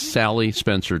online,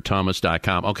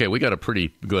 SallySpecer-Thomas.com. Okay, we got a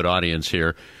pretty good audience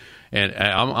here. And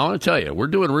I want to tell you, we're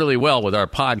doing really well with our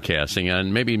podcasting,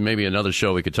 and maybe another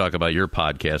show we could talk about your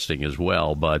podcasting as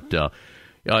well. But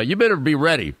you better be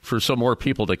ready for some more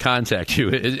people to contact you.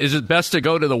 Is it best to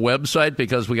go to the website,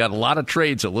 because we got a lot of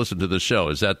trades that listen to the show?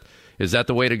 Is that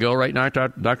the way to go right now,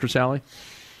 Dr. Sally?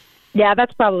 Yeah,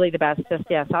 that's probably the best. Just,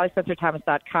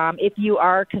 SallySpecer-Thomas.com. If you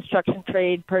are a construction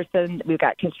trade person, we've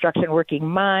got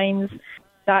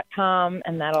ConstructionWorkingMinds.com,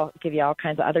 and that'll give you all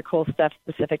kinds of other cool stuff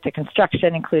specific to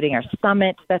construction, including our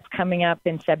summit that's coming up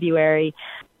in February.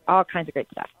 All kinds of great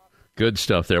stuff. Good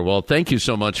stuff there. Well, thank you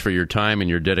so much for your time and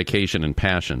your dedication and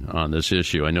passion on this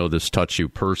issue. I know this touched you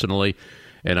personally,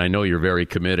 and I know you're very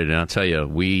committed. And I'll tell you,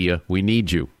 we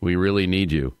need you. We really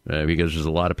need you, because there's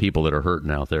a lot of people that are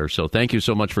hurting out there. So thank you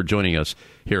so much for joining us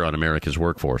here on America's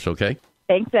Workforce, okay?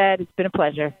 Thanks, Ed. It's been a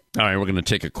pleasure. All right, we're going to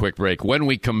take a quick break. When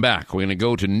we come back, we're going to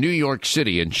go to New York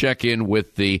City and check in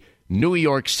with the New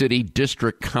York City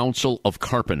District Council of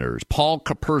Carpenters, Paul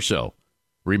Capurso,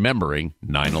 remembering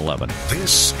 9/11.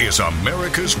 This is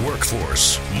America's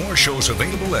Workforce. More shows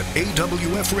available at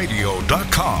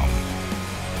awfradio.com.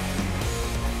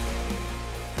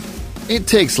 It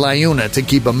takes LIUNA to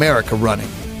keep America running.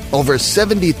 Over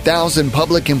 70,000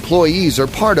 public employees are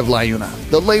part of LIUNA,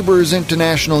 the Laborers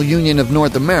International Union of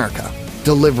North America,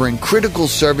 delivering critical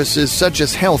services such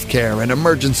as healthcare and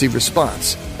emergency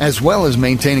response, as well as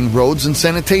maintaining roads and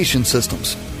sanitation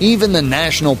systems. Even the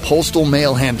National Postal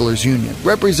Mail Handlers Union,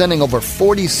 representing over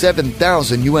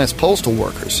 47,000 U.S. postal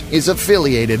workers, is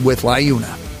affiliated with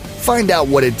LIUNA. Find out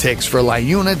what it takes for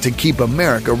LIUNA to keep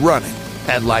America running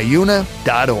at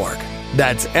LIUNA.org.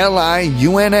 That's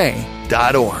LIUNA.org.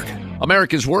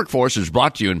 America's Workforce is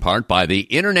brought to you in part by the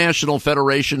International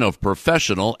Federation of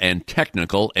Professional and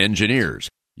Technical Engineers.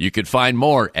 You can find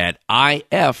more at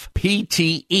ifpte.org.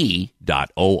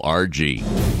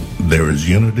 there is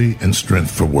unity and strength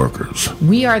for workers.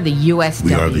 We are the USW.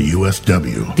 We are the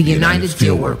USW. The United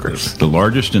Steelworkers. The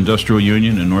largest industrial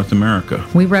union in North America.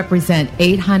 We represent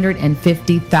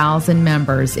 850,000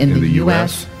 members in the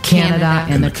U.S., Canada,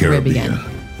 and the Caribbean.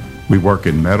 We work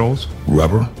in metals,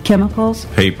 rubber, chemicals,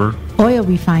 paper, oil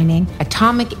refining,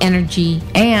 atomic energy,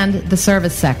 and the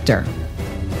service sector.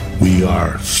 We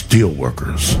are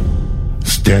steelworkers,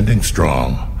 standing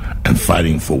strong and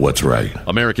fighting for what's right.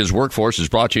 America's Workforce is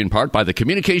brought to you in part by the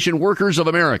Communication Workers of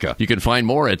America. You can find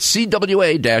more at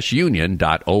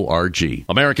cwa-union.org.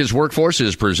 America's Workforce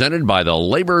is presented by the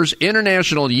Laborers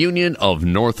International Union of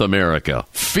North America.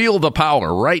 Feel the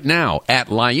power right now at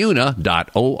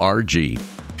liuna.org.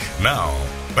 Now,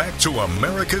 back to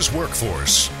America's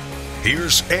Workforce.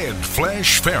 Here's Ed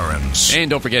Flash Ferens.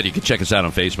 And don't forget, you can check us out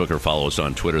on Facebook or follow us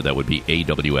on Twitter. That would be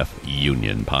AWF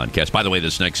Union Podcast. By the way,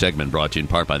 this next segment brought to you in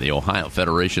part by the Ohio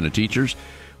Federation of Teachers,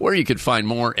 where you can find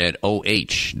more at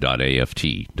oh.aft.org.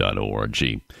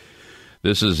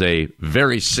 This is a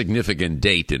very significant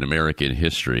date in American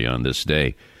history. On this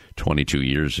day, 22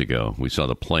 years ago, we saw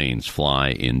the planes fly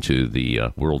into the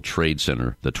World Trade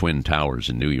Center, the Twin Towers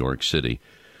in New York City.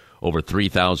 Over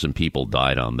 3,000 people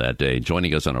died on that day.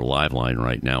 Joining us on our live line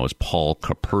right now is Paul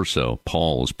Capurso.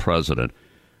 Paul is president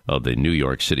of the New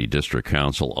York City District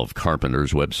Council of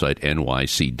Carpenters, website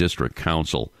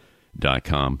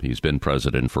nycdistrictcouncil.com. He's been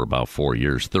president for about 4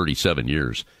 years, 37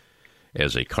 years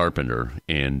as a carpenter,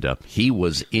 and he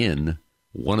was in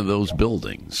one of those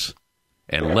buildings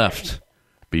and left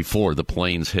before the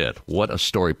planes hit. What a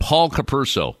story. Paul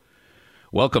Capurso,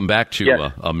 welcome back to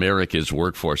America's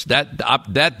Workforce.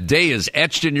 That day is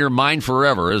etched in your mind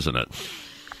forever, isn't it?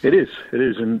 It is,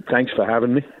 and thanks for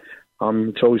having me.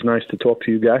 It's always nice to talk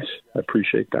to you guys. I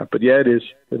appreciate that. But yeah, it is.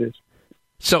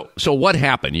 So what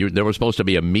happened? There was supposed to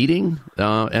be a meeting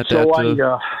at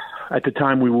that? At the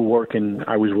time I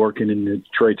was working in the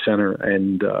Trade Center,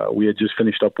 and we had just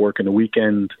finished up work in the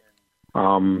weekend.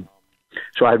 So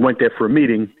I went there for a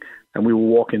meeting, and we were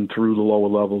walking through the lower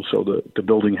levels. So the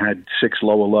building had 6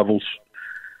 lower levels.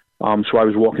 So I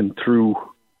was walking through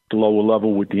the lower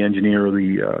level with the engineer of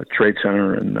the Trade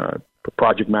Center and the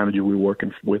project manager we were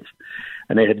working with.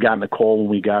 And they had gotten a call when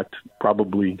we got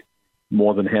probably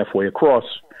more than halfway across.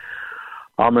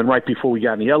 And right before we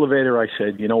got in the elevator, I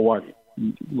said, you know what,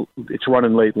 it's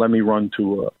running late. Let me run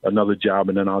to another job,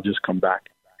 and then I'll just come back.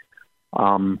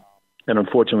 And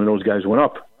unfortunately, those guys went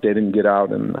up. They didn't get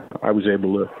out, and I was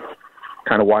able to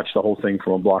kind of watch the whole thing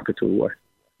from a block or two away.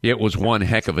 It was one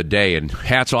heck of a day, and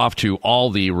hats off to all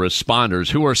the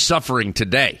responders who are suffering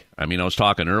today. I mean, I was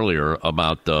talking earlier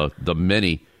about the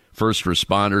many first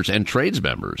responders and trades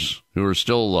members who are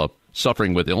still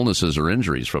suffering with illnesses or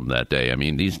injuries from that day. I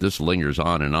mean, this lingers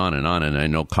on and on and on, and I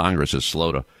know Congress is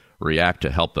slow to react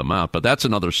to help them out. But that's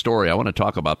another story. I want to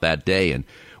talk about that day and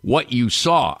what you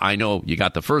saw. I know you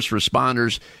got the first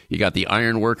responders, you got the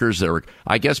iron workers that were,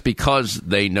 I guess because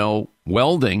they know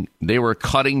welding, they were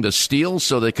cutting the steel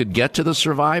so they could get to the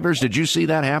survivors. Did you see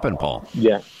that happen, Paul?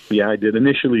 Yeah, I did.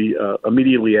 Initially,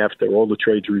 immediately after, all the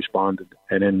trades responded.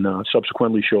 And then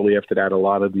subsequently, shortly after that, a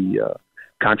lot of the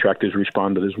contractors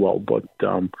responded as well. But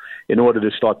in order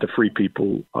to start to free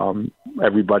people,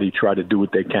 everybody tried to do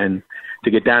what they can to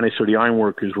get down there. So the iron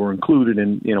workers were included,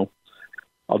 and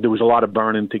there was a lot of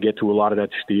burning to get to a lot of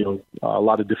that steel, a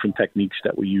lot of different techniques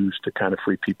that we used to kind of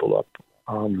free people up.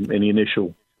 In the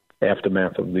initial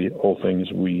aftermath of the whole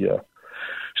things, we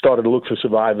started to look for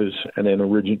survivors, and then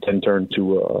turned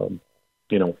to,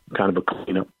 kind of a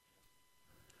cleanup.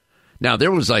 Now,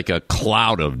 there was like a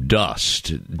cloud of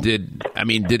dust. Did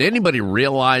anybody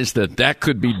realize that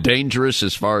could be dangerous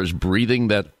as far as breathing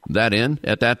that in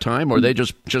at that time, or they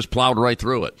just plowed right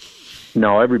through it?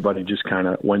 No, everybody just kind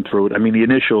of went through it. I mean,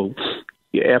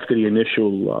 after the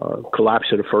initial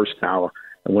collapse of the first tower,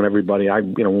 and when everybody,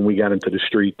 when we got into the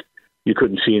street, you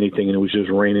couldn't see anything, and it was just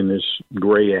raining this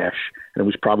gray ash, and it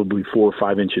was probably 4 or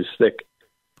 5 inches thick.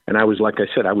 And I was, like I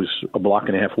said, I was a block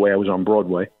and a half away. I was on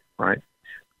Broadway, right?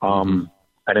 And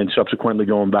then subsequently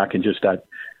going back and just that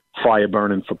fire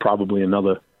burning for probably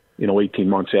another, 18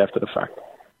 months after the fact.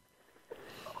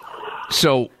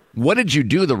 So what did you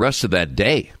do the rest of that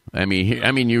day? I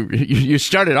mean, you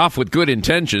started off with good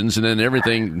intentions, and then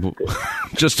everything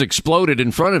just exploded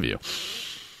in front of you.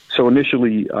 So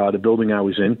initially, the building I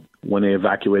was in, when they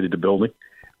evacuated the building,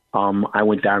 I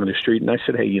went down to the street and I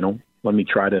said, hey, let me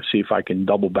try to see if I can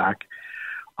double back.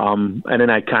 And then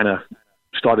I kind of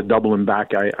started doubling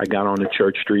back. I got on the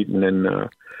Church Street, and then I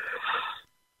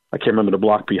can't remember the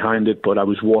block behind it, but I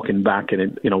was walking back,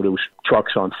 and there was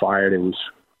trucks on fire. There was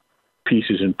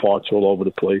pieces and parts all over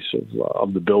the place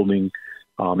of the building.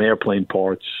 airplane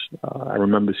parts. I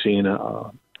remember seeing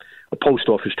a post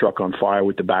office truck on fire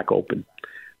with the back open.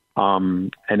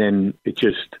 And then it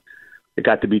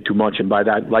got to be too much. And by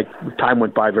that, time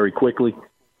went by very quickly.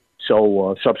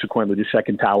 So subsequently, the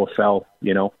second tower fell.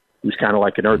 It was kind of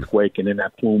like an earthquake, and then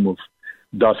that plume of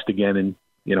dust again. And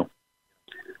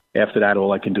after that,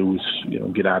 all I can do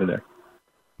was get out of there.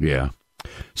 Yeah.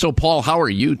 So, Paul, how are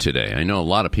you today? I know a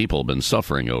lot of people have been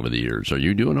suffering over the years. Are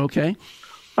you doing okay?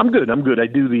 I'm good. I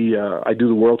do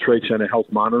the World Trade Center health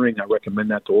monitoring. I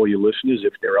recommend that to all your listeners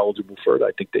if they're eligible for it.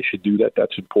 I think they should do that.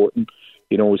 That's important.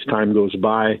 As time goes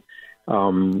by,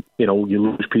 you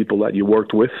lose people that you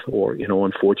worked with, or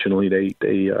unfortunately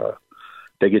they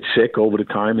get sick over the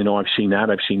time. I've seen that.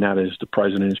 I've seen that as the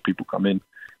president, as people come in,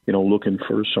 looking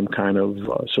for some kind of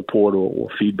support or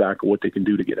feedback or what they can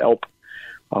do to get help.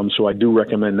 So I do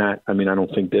recommend that. I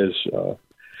don't think there's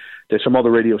some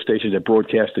other radio stations that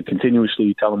broadcast it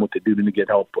continuously, tell them what to do to get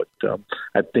help. But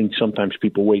I think sometimes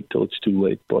people wait till it's too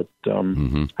late. But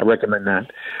I recommend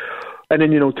that. And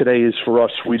then, today is for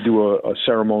us, we do a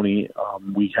ceremony.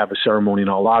 We have a ceremony in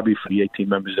our lobby for the 18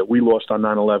 members that we lost on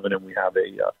 9/11, and we have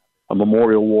a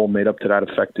memorial wall made up to that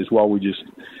effect as well. We just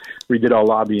redid our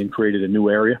lobby and created a new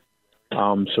area.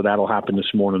 So that'll happen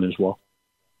this morning as well.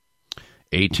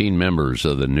 18 members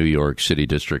of the New York City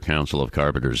District Council of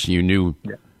Carpenters. You knew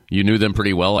them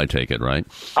pretty well, I take it, right?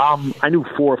 I knew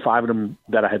 4 or 5 of them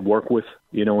that I had worked with,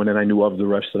 and then I knew of the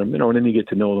rest of them, and then you get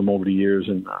to know them over the years.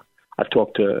 And I've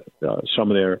talked to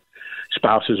some of their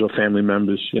spouses or family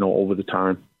members, over the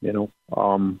time,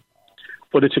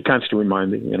 but it's a constant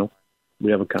reminder, we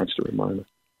have a constant reminder.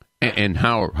 And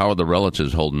how are the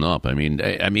relatives holding up?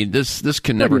 This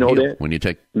can never heal when you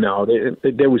take. No,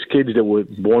 there was kids that were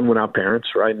born without parents,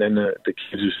 right? And then the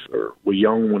kids were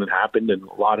young when it happened, and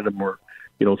a lot of them were,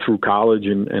 through college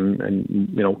and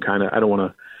kind of, I don't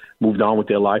want to moved on with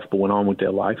their life, but went on with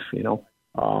their life,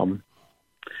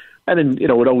 And then,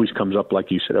 it always comes up, like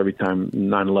you said, every time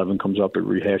 9/11 comes up, it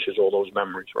rehashes all those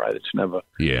memories, right? It's never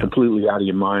completely out of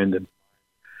your mind. And,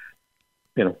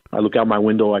 I look out my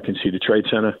window, I can see the Trade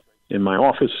Center in my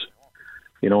office,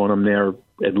 and I'm there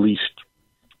at least,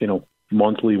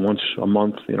 monthly, once a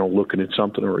month, looking at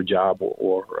something or a job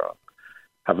or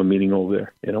have a meeting over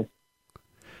there,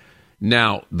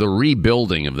 Now, the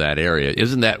rebuilding of that area,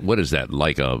 what is that,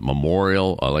 like a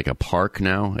memorial, like a park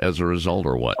now as a result,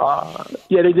 or what?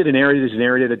 Yeah, they did an area. There's an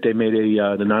area that they made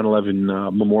the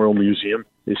 9/11 Memorial Museum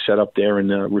is set up there, and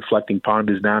the reflecting pond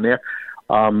is down there.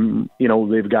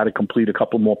 They've got to complete a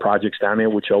couple more projects down there,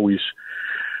 which always,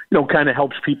 kind of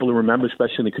helps people to remember,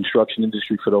 especially in the construction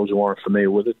industry, for those who aren't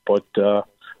familiar with it. But,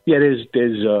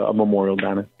 there's a memorial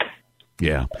down there.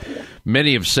 Yeah.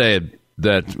 Many have said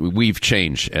that we've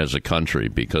changed as a country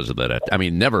because of that.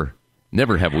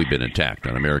 Never have we been attacked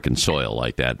on American soil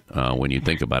like that when you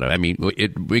think about it.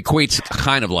 It equates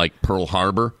kind of like Pearl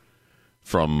Harbor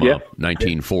from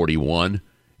 1941.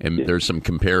 And there's some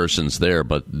comparisons there,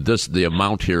 but the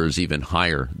amount here is even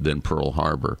higher than Pearl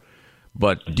Harbor.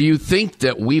 But do you think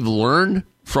that we've learned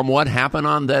from what happened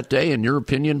on that day, in your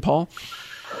opinion, Paul?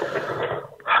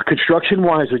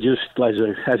 Construction-wise, or just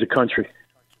as a country?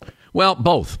 Well,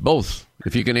 both.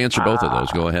 If you can answer both of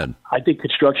those, go ahead. I think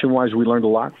construction-wise, we learned a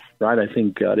lot, right? I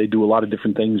think they do a lot of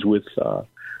different things with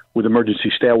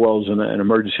emergency stairwells and an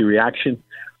emergency reaction.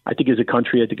 I think as a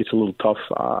country, I think it's a little tough.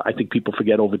 I think people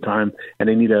forget over time, and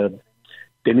they need to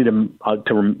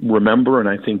remember. And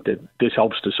I think that this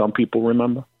helps to some people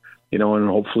remember, and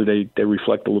hopefully they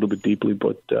reflect a little bit deeply.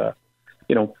 But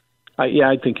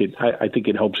I think it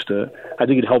helps the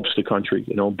country,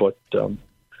 But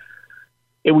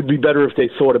it would be better if they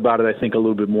thought about it, I think, a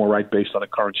little bit more, right, based on the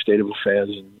current state of affairs.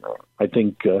 And I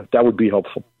think that would be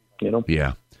helpful,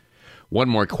 Yeah. One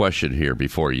more question here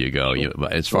before you go.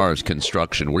 As far as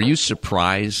construction, were you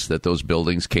surprised that those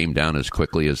buildings came down as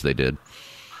quickly as they did?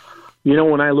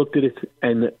 When I looked at it,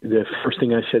 and the first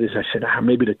thing I said is,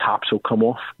 maybe the tops will come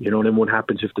off, and then what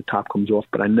happens if the top comes off?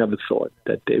 But I never thought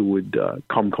that they would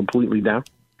come completely down.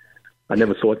 I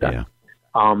never thought that. Yeah.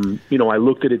 I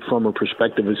looked at it from a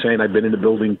perspective of saying I've been in the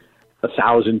building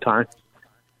 1,000 times,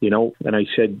 and I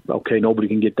said, okay, nobody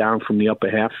can get down from the upper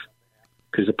half,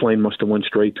 because the plane must have went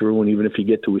straight through, and even if you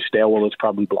get to a stairwell, it's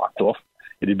probably blocked off.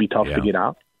 It'd be tough to get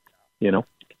out,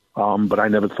 But I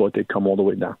never thought they'd come all the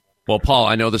way down. Well, Paul,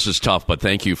 I know this is tough, but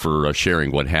thank you for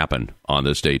sharing what happened on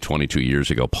this day 22 years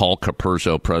ago. Paul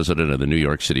Capurso, president of the New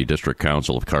York City District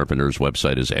Council of Carpenters.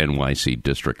 Website is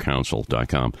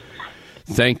nycdistrictcouncil.com.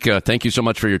 Thank you so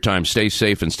much for your time. Stay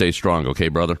safe and stay strong, okay,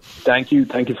 brother? Thank you.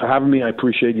 Thank you for having me. I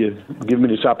appreciate you giving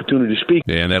me this opportunity to speak.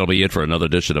 And that'll be it for another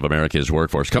edition of America's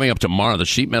Workforce. Coming up tomorrow, the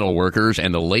sheet metal workers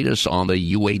and the latest on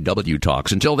the UAW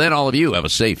talks. Until then, all of you have a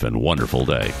safe and wonderful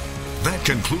day. That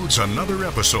concludes another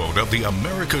episode of the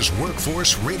America's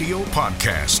Workforce Radio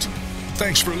Podcast.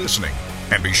 Thanks for listening,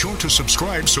 and be sure to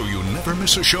subscribe so you never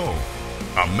miss a show.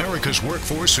 America's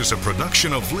Workforce is a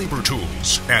production of Labor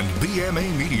Tools and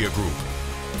BMA Media Group.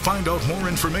 Find out more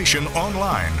information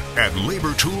online at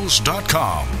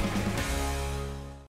labortools.com.